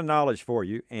a ton of knowledge for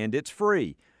you, and it's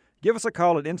free. Give us a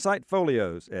call at Insight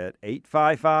Folios at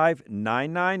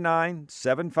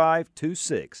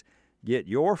 855-999-7526. Get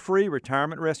your free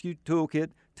Retirement Rescue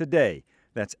Toolkit today.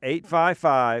 That's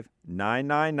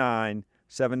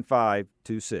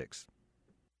 855-999-7526.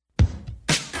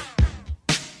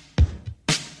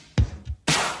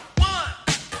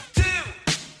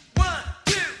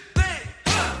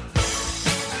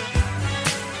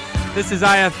 This is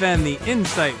IFN, the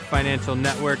Insight Financial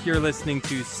Network. You're listening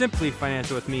to Simply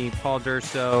Financial with me, Paul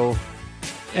Durso.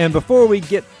 And before we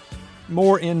get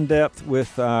more in-depth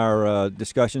with our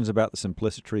discussions about the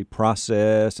Simplicity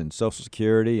process and Social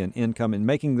Security and income and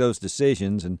making those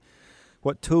decisions and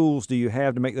what tools do you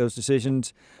have to make those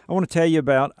decisions, I want to tell you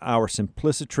about our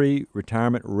Simplicity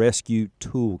Retirement Rescue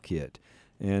Toolkit.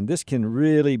 And this can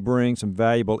really bring some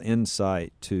valuable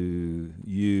insight to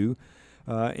you.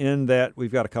 in that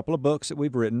we've got a couple of books that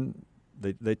we've written.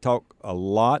 They talk a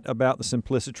lot about the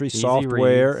Simplicity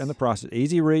software reads. and the process.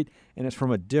 Easy read, and it's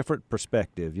from a different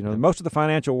perspective. Most of the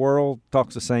financial world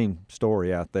talks the same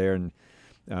story out there, and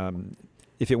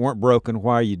if it weren't broken,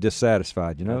 why are you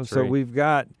dissatisfied? That's So right. we've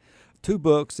got 2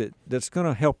 books that's going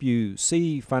to help you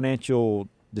see financial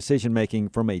decision-making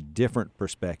from a different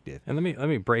perspective. And let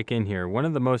me break in here. One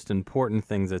of the most important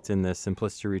things that's in this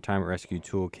Simplicity Retirement Rescue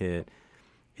Toolkit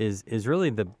is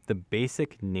really the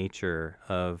basic nature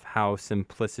of how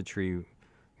Simplicity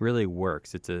really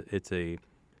works. It's a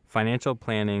financial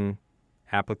planning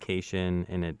application,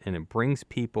 and it brings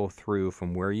people through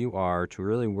from where you are to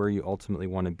really where you ultimately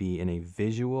want to be in a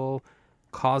visual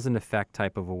cause and effect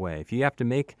type of a way. If you have to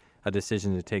make a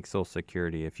decision to take Social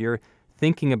Security, if you're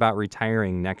thinking about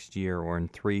retiring next year or in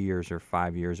 3 years or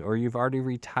 5 years, or you've already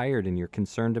retired and you're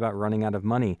concerned about running out of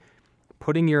money,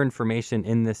 putting your information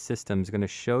in this system is going to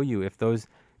show you if those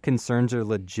concerns are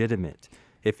legitimate,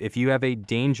 if you have a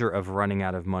danger of running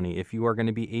out of money, if you are going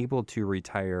to be able to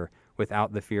retire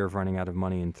without the fear of running out of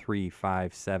money in 3,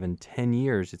 5, 7, 10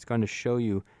 years. It's going to show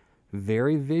you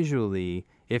very visually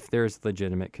if there's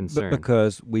legitimate concern. But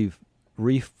because we've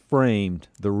reframed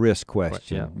the risk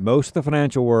question. Yeah. Most of the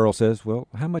financial world says, well,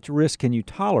 how much risk can you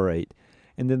tolerate?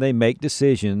 And then they make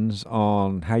decisions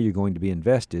on how you're going to be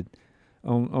invested,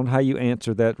 on how you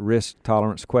answer that risk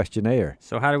tolerance questionnaire.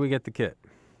 So how do we get the kit?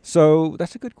 So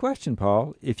that's a good question,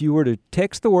 Paul. If you were to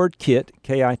text the word KIT,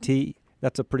 K-I-T,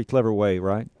 that's a pretty clever way,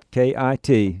 right?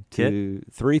 K-I-T to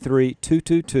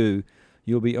 33222,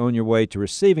 you'll be on your way to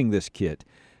receiving this kit.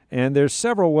 And there's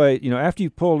several ways. After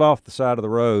you've pulled off the side of the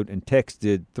road and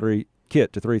texted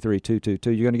KIT to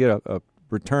 33222, you're going to get a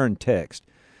return text,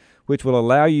 which will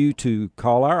allow you to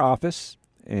call our office,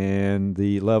 and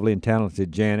the lovely and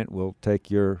talented Janet will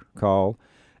take your call,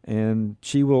 and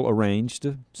she will arrange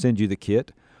to send you the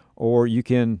kit. Or you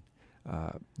can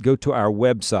go to our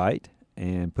website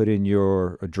and put in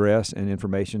your address and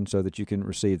information so that you can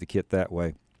receive the kit that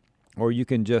way. Or you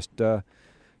can just,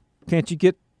 can't you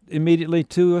get immediately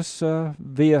to us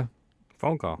via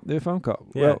Phone call. the phone call?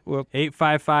 Yeah. Well,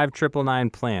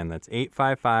 855-999-PLAN. That's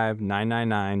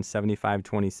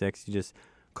 855-999-7526. You just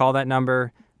call that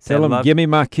number. tell them, give me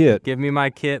my kit. Give me my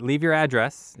kit. Leave your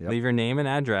address. Yep. Leave your name and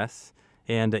address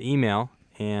and email,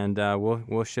 and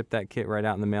we'll ship that kit right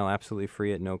out in the mail, absolutely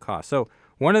free at no cost. So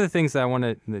one of the things that I want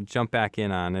to jump back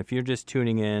in on, if you're just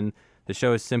tuning in, the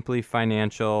show is Simply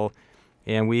Financial,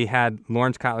 and we had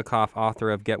Lawrence Kotlikoff,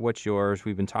 author of Get What's Yours.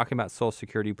 We've been talking about Social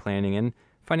Security planning and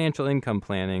financial income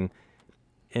planning.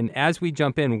 And as we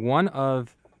jump in, one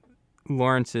of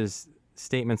Lawrence's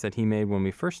statements that he made when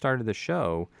we first started the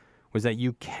show was that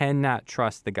you cannot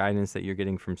trust the guidance that you're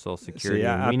getting from Social Security. See,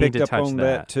 and I we picked need to up touch on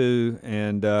that too,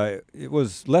 and it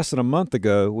was less than a month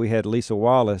ago. We had Lisa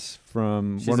Wallace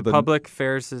from She's one a of the public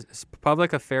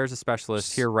affairs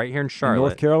specialist right here in Charlotte.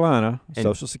 North Carolina And-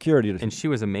 Social Security. And she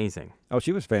was amazing.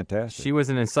 She was fantastic. She was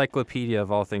an encyclopedia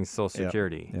of all things Social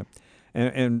Security. Yep.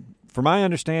 And from my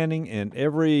understanding, and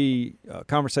every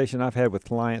conversation I've had with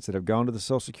clients that have gone to the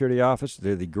Social Security office,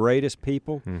 they're the greatest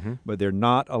people, but they're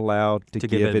not allowed to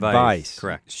give advice.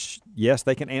 Correct. Yes,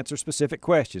 they can answer specific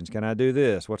questions. Can I do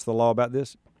this? What's the law about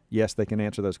this? Yes, they can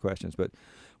answer those questions. But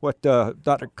what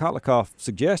Dr. Kotlikoff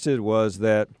suggested was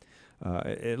that,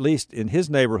 at least in his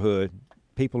neighborhood,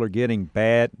 people are getting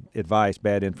bad advice,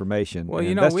 bad information. Well,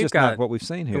 and that's just not what we've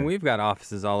seen here. And we've got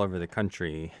offices all over the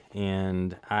country,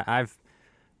 and I've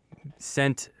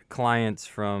sent clients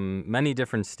from many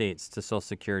different states to Social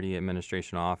Security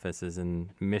Administration offices in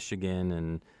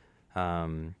Michigan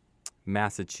and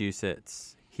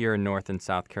Massachusetts, here in North and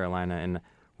South Carolina, and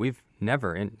we've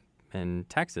never, in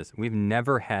Texas, we've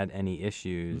never had any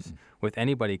issues with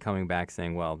anybody coming back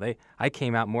saying, well, I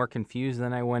came out more confused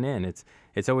than I went in.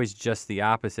 It's always just the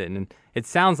opposite. And it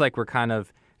sounds like we're kind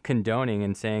of condoning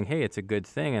and saying, hey, it's a good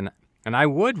thing. And I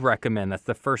would recommend that's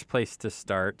the first place to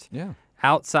start. Yeah.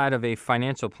 Outside of a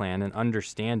financial plan and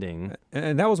understanding.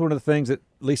 And that was one of the things that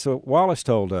Lisa Wallace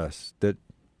told us, that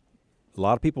a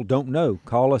lot of people don't know.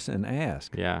 Call us and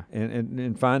ask. Yeah.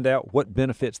 And find out what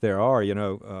benefits there are.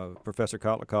 Professor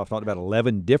Kotlikoff talked about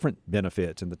 11 different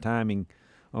benefits, and the timing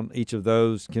on each of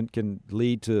those can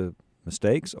lead to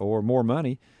mistakes or more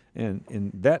money. And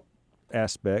in that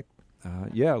aspect,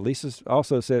 Lisa's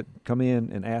also said come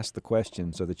in and ask the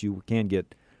question so that you can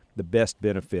get the best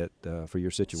benefit for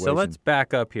your situation. So let's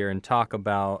back up here and talk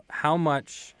about how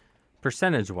much,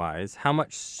 percentage-wise, how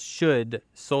much should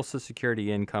Social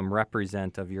Security income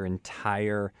represent of your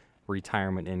entire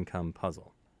retirement income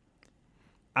puzzle?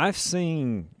 I've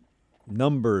seen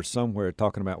numbers somewhere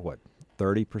talking about,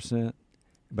 30%?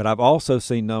 But I've also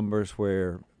seen numbers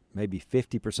where maybe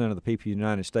 50% of the people in the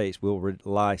United States will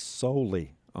rely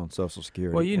solely on Social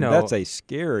Security. Well, you And know, that's a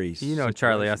scary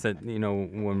Charlie, I situation. said,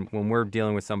 when we're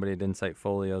dealing with somebody at Insight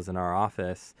Folios in our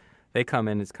office, they come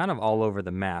in, it's kind of all over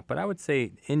the map. But I would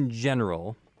say in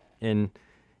general,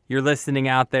 you're listening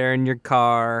out there in your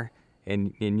car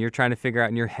and you're trying to figure out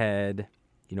in your head,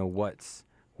 what's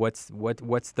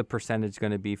the percentage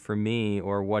going to be for me,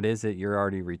 or what is it you're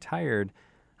already retired.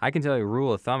 I can tell you,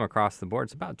 rule of thumb across the board,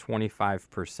 it's about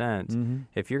 25%.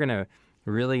 If you're going to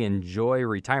really enjoy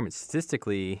retirement,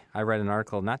 statistically, I read an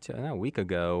article not a week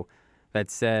ago that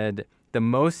said the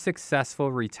most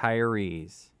successful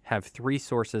retirees have 3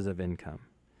 sources of income.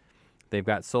 They've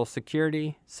got Social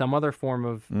Security, some other form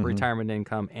of retirement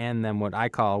income, and then what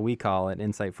we call at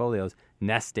Insight Folios,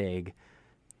 nest egg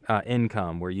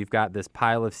income, where you've got this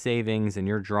pile of savings and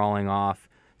you're drawing off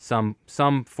some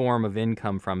form of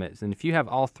income from it. And if you have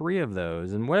all 3 of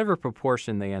those, and whatever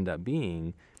proportion they end up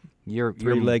being, you're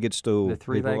Three-legged stool. The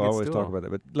three-legged People always stool. talk about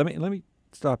that. But let me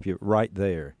stop you right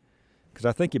there, because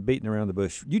I think you're beating around the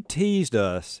bush. You teased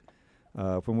us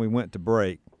when we went to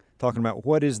break, talking about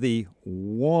what is the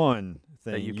one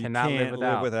thing That you you cannot can't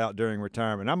live without. during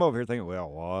retirement. I'm over here thinking, well,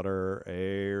 water,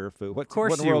 air, food. What Of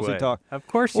course in the you world is he would. talking? Of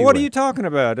course Well, you what would. are you talking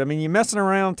about? I mean, you're messing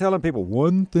around telling people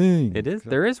one thing. It is.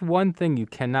 There is one thing you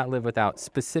cannot live without,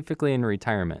 specifically in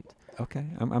retirement. Okay,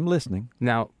 I'm listening.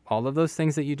 Now, all of those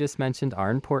things that you just mentioned are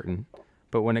important,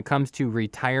 but when it comes to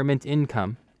retirement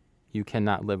income, you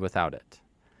cannot live without it.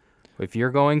 If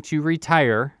you're going to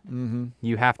retire,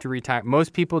 you have to retire.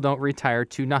 Most people don't retire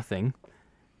to nothing.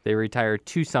 They retire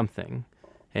to something,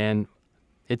 and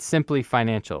it's simply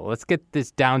financial. Let's get this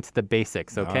down to the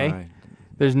basics, okay? All right.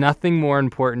 There's nothing more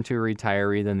important to a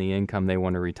retiree than the income they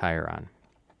want to retire on.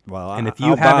 Well, And if I'll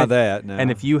you buy haven't, that now. and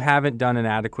if you haven't done an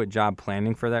adequate job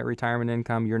planning for that retirement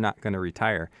income, you're not going to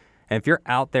retire. And if you're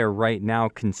out there right now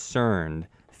concerned,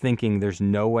 thinking there's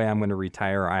no way I'm going to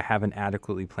retire, or I haven't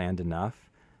adequately planned enough,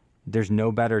 there's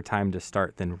no better time to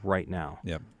start than right now.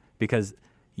 Yep. Because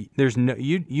there's no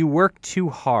you work too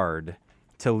hard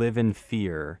to live in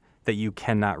fear that you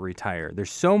cannot retire.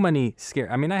 There's so many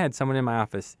scare. I mean, I had someone in my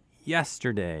office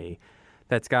yesterday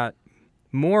that's got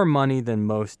more money than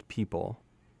most people,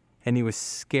 and he was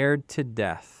scared to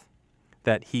death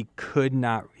that he could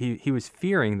not. He was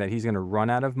fearing that he's going to run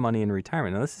out of money in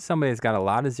retirement. Now, this is somebody that's got a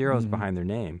lot of zeros behind their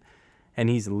name, and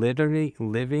he's literally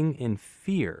living in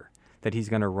fear that he's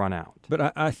going to run out.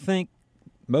 But I think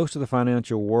most of the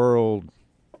financial world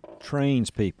trains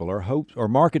people or hopes or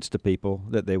markets to people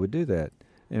that they would do that.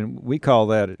 And we call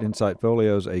that at Insight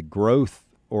Folios a growth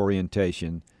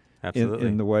orientation Absolutely.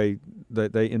 in the way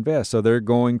that they invest. So they're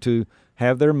going to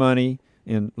have their money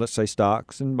in, let's say,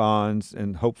 stocks and bonds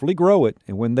and hopefully grow it.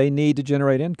 And when they need to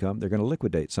generate income, they're going to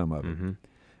liquidate some of it.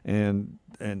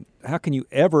 And how can you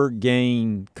ever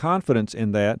gain confidence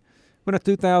in that when a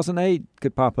 2008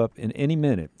 could pop up in any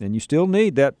minute? And you still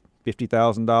need that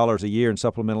 $50,000 a year in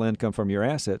supplemental income from your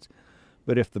assets.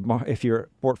 But if your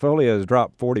portfolio has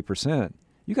dropped 40%,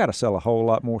 you got to sell a whole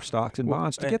lot more stocks and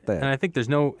bonds to get that. And I think there's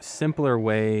no simpler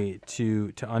way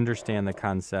to understand the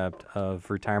concept of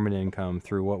retirement income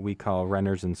through what we call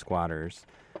renters and squatters.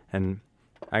 And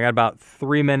I got about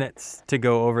 3 minutes to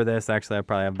go over this. Actually, I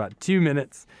probably have about 2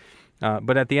 minutes.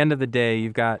 But at the end of the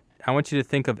day, I want you to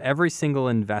think of every single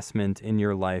investment in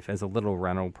your life as a little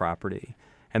rental property.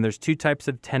 And there's 2 types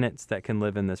of tenants that can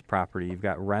live in this property. You've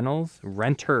got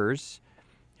renters,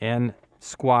 and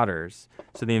squatters.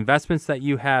 So the investments that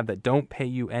you have that don't pay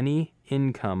you any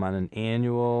income on an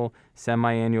annual,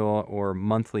 semi-annual, or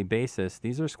monthly basis,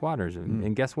 these are squatters.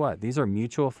 And guess what? These are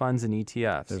mutual funds and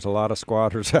ETFs. There's a lot of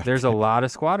squatters out There's a lot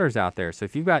of squatters out there. So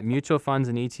if you've got mutual funds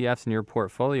and ETFs in your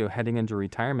portfolio heading into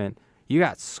retirement, you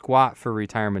got squat for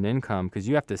retirement income because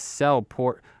you have to sell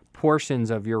portions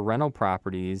of your rental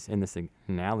properties, in this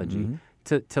analogy,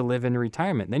 to live in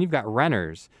retirement. Then you've got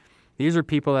renters. These are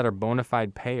people that are bona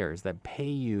fide payers that pay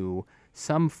you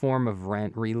some form of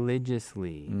rent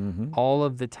religiously all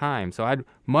of the time. So I'd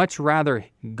much rather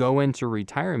go into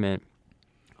retirement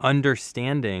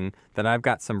understanding that I've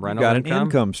got some rental got income. an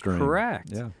income stream. Correct.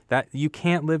 Yeah. That you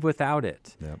can't live without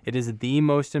it. Yep. It is the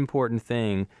most important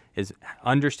thing, is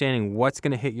understanding what's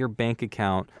going to hit your bank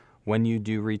account when you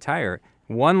do retire.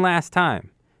 One last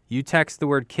time, you text the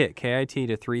word KIT, K-I-T,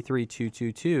 to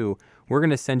 33222. We're going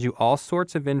to send you all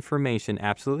sorts of information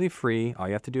absolutely free. All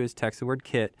you have to do is text the word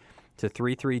KIT to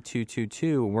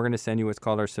 33222. We're going to send you what's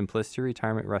called our Simplicity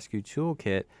Retirement Rescue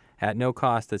Toolkit at no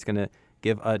cost. That's going to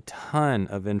give a ton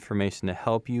of information to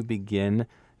help you begin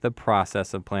the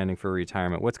process of planning for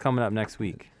retirement. What's coming up next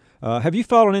week? Have you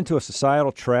fallen into a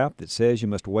societal trap that says you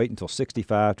must wait until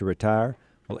 65 to retire?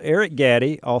 Well, Eric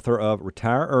Gaddy, author of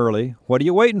Retire Early, What Are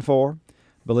You Waiting For?,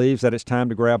 believes that it's time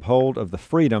to grab hold of the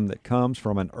freedom that comes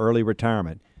from an early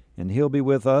retirement, and he'll be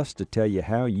with us to tell you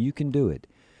how you can do it.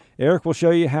 Eric will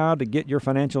show you how to get your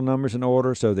financial numbers in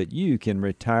order so that you can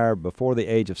retire before the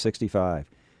age of 65.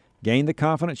 Gain the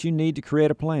confidence you need to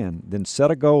create a plan, then set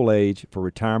a goal age for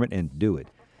retirement and do it.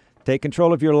 Take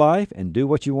control of your life and do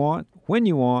what you want, when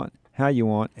you want, how you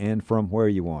want, and from where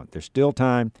you want. There's still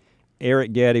time.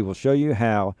 Eric Gaddy will show you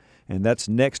how, and that's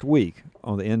next week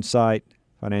on the Insight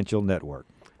Financial Network.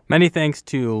 Many thanks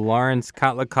to Lawrence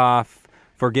Kotlikoff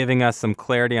for giving us some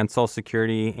clarity on Social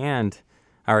Security and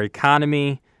our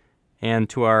economy, and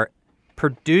to our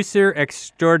producer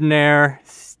extraordinaire,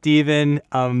 Stephen,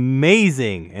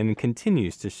 amazing, and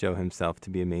continues to show himself to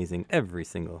be amazing every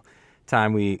single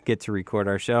time we get to record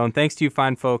our show. And thanks to you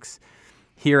fine folks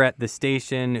here at the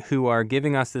station who are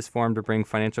giving us this forum to bring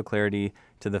financial clarity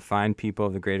to the fine people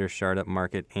of the greater Charlotte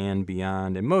market and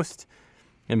beyond. And most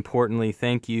importantly,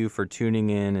 thank you for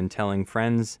tuning in and telling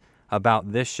friends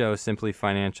about this show, Simply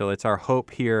Financial. It's our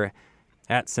hope here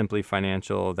at Simply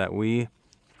Financial that we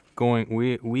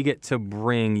get to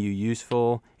bring you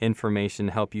useful information,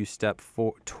 help you step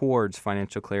towards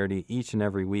financial clarity each and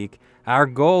every week. Our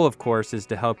goal, of course, is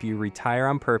to help you retire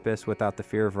on purpose without the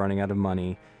fear of running out of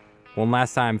money. One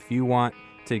last time, if you want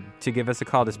to give us a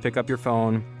call, just pick up your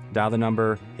phone, dial the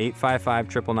number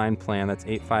 855-999-PLAN. That's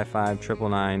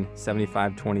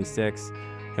 855-999-7526.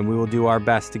 And we will do our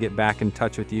best to get back in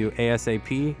touch with you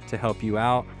ASAP to help you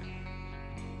out.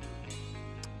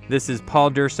 This is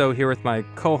Paul Durso here with my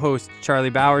co-host Charlie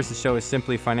Bowers. The show is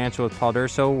Simply Financial with Paul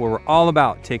Durso, where we're all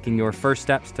about taking your first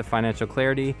steps to financial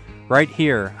clarity right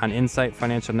here on Insight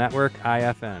Financial Network,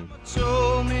 IFN.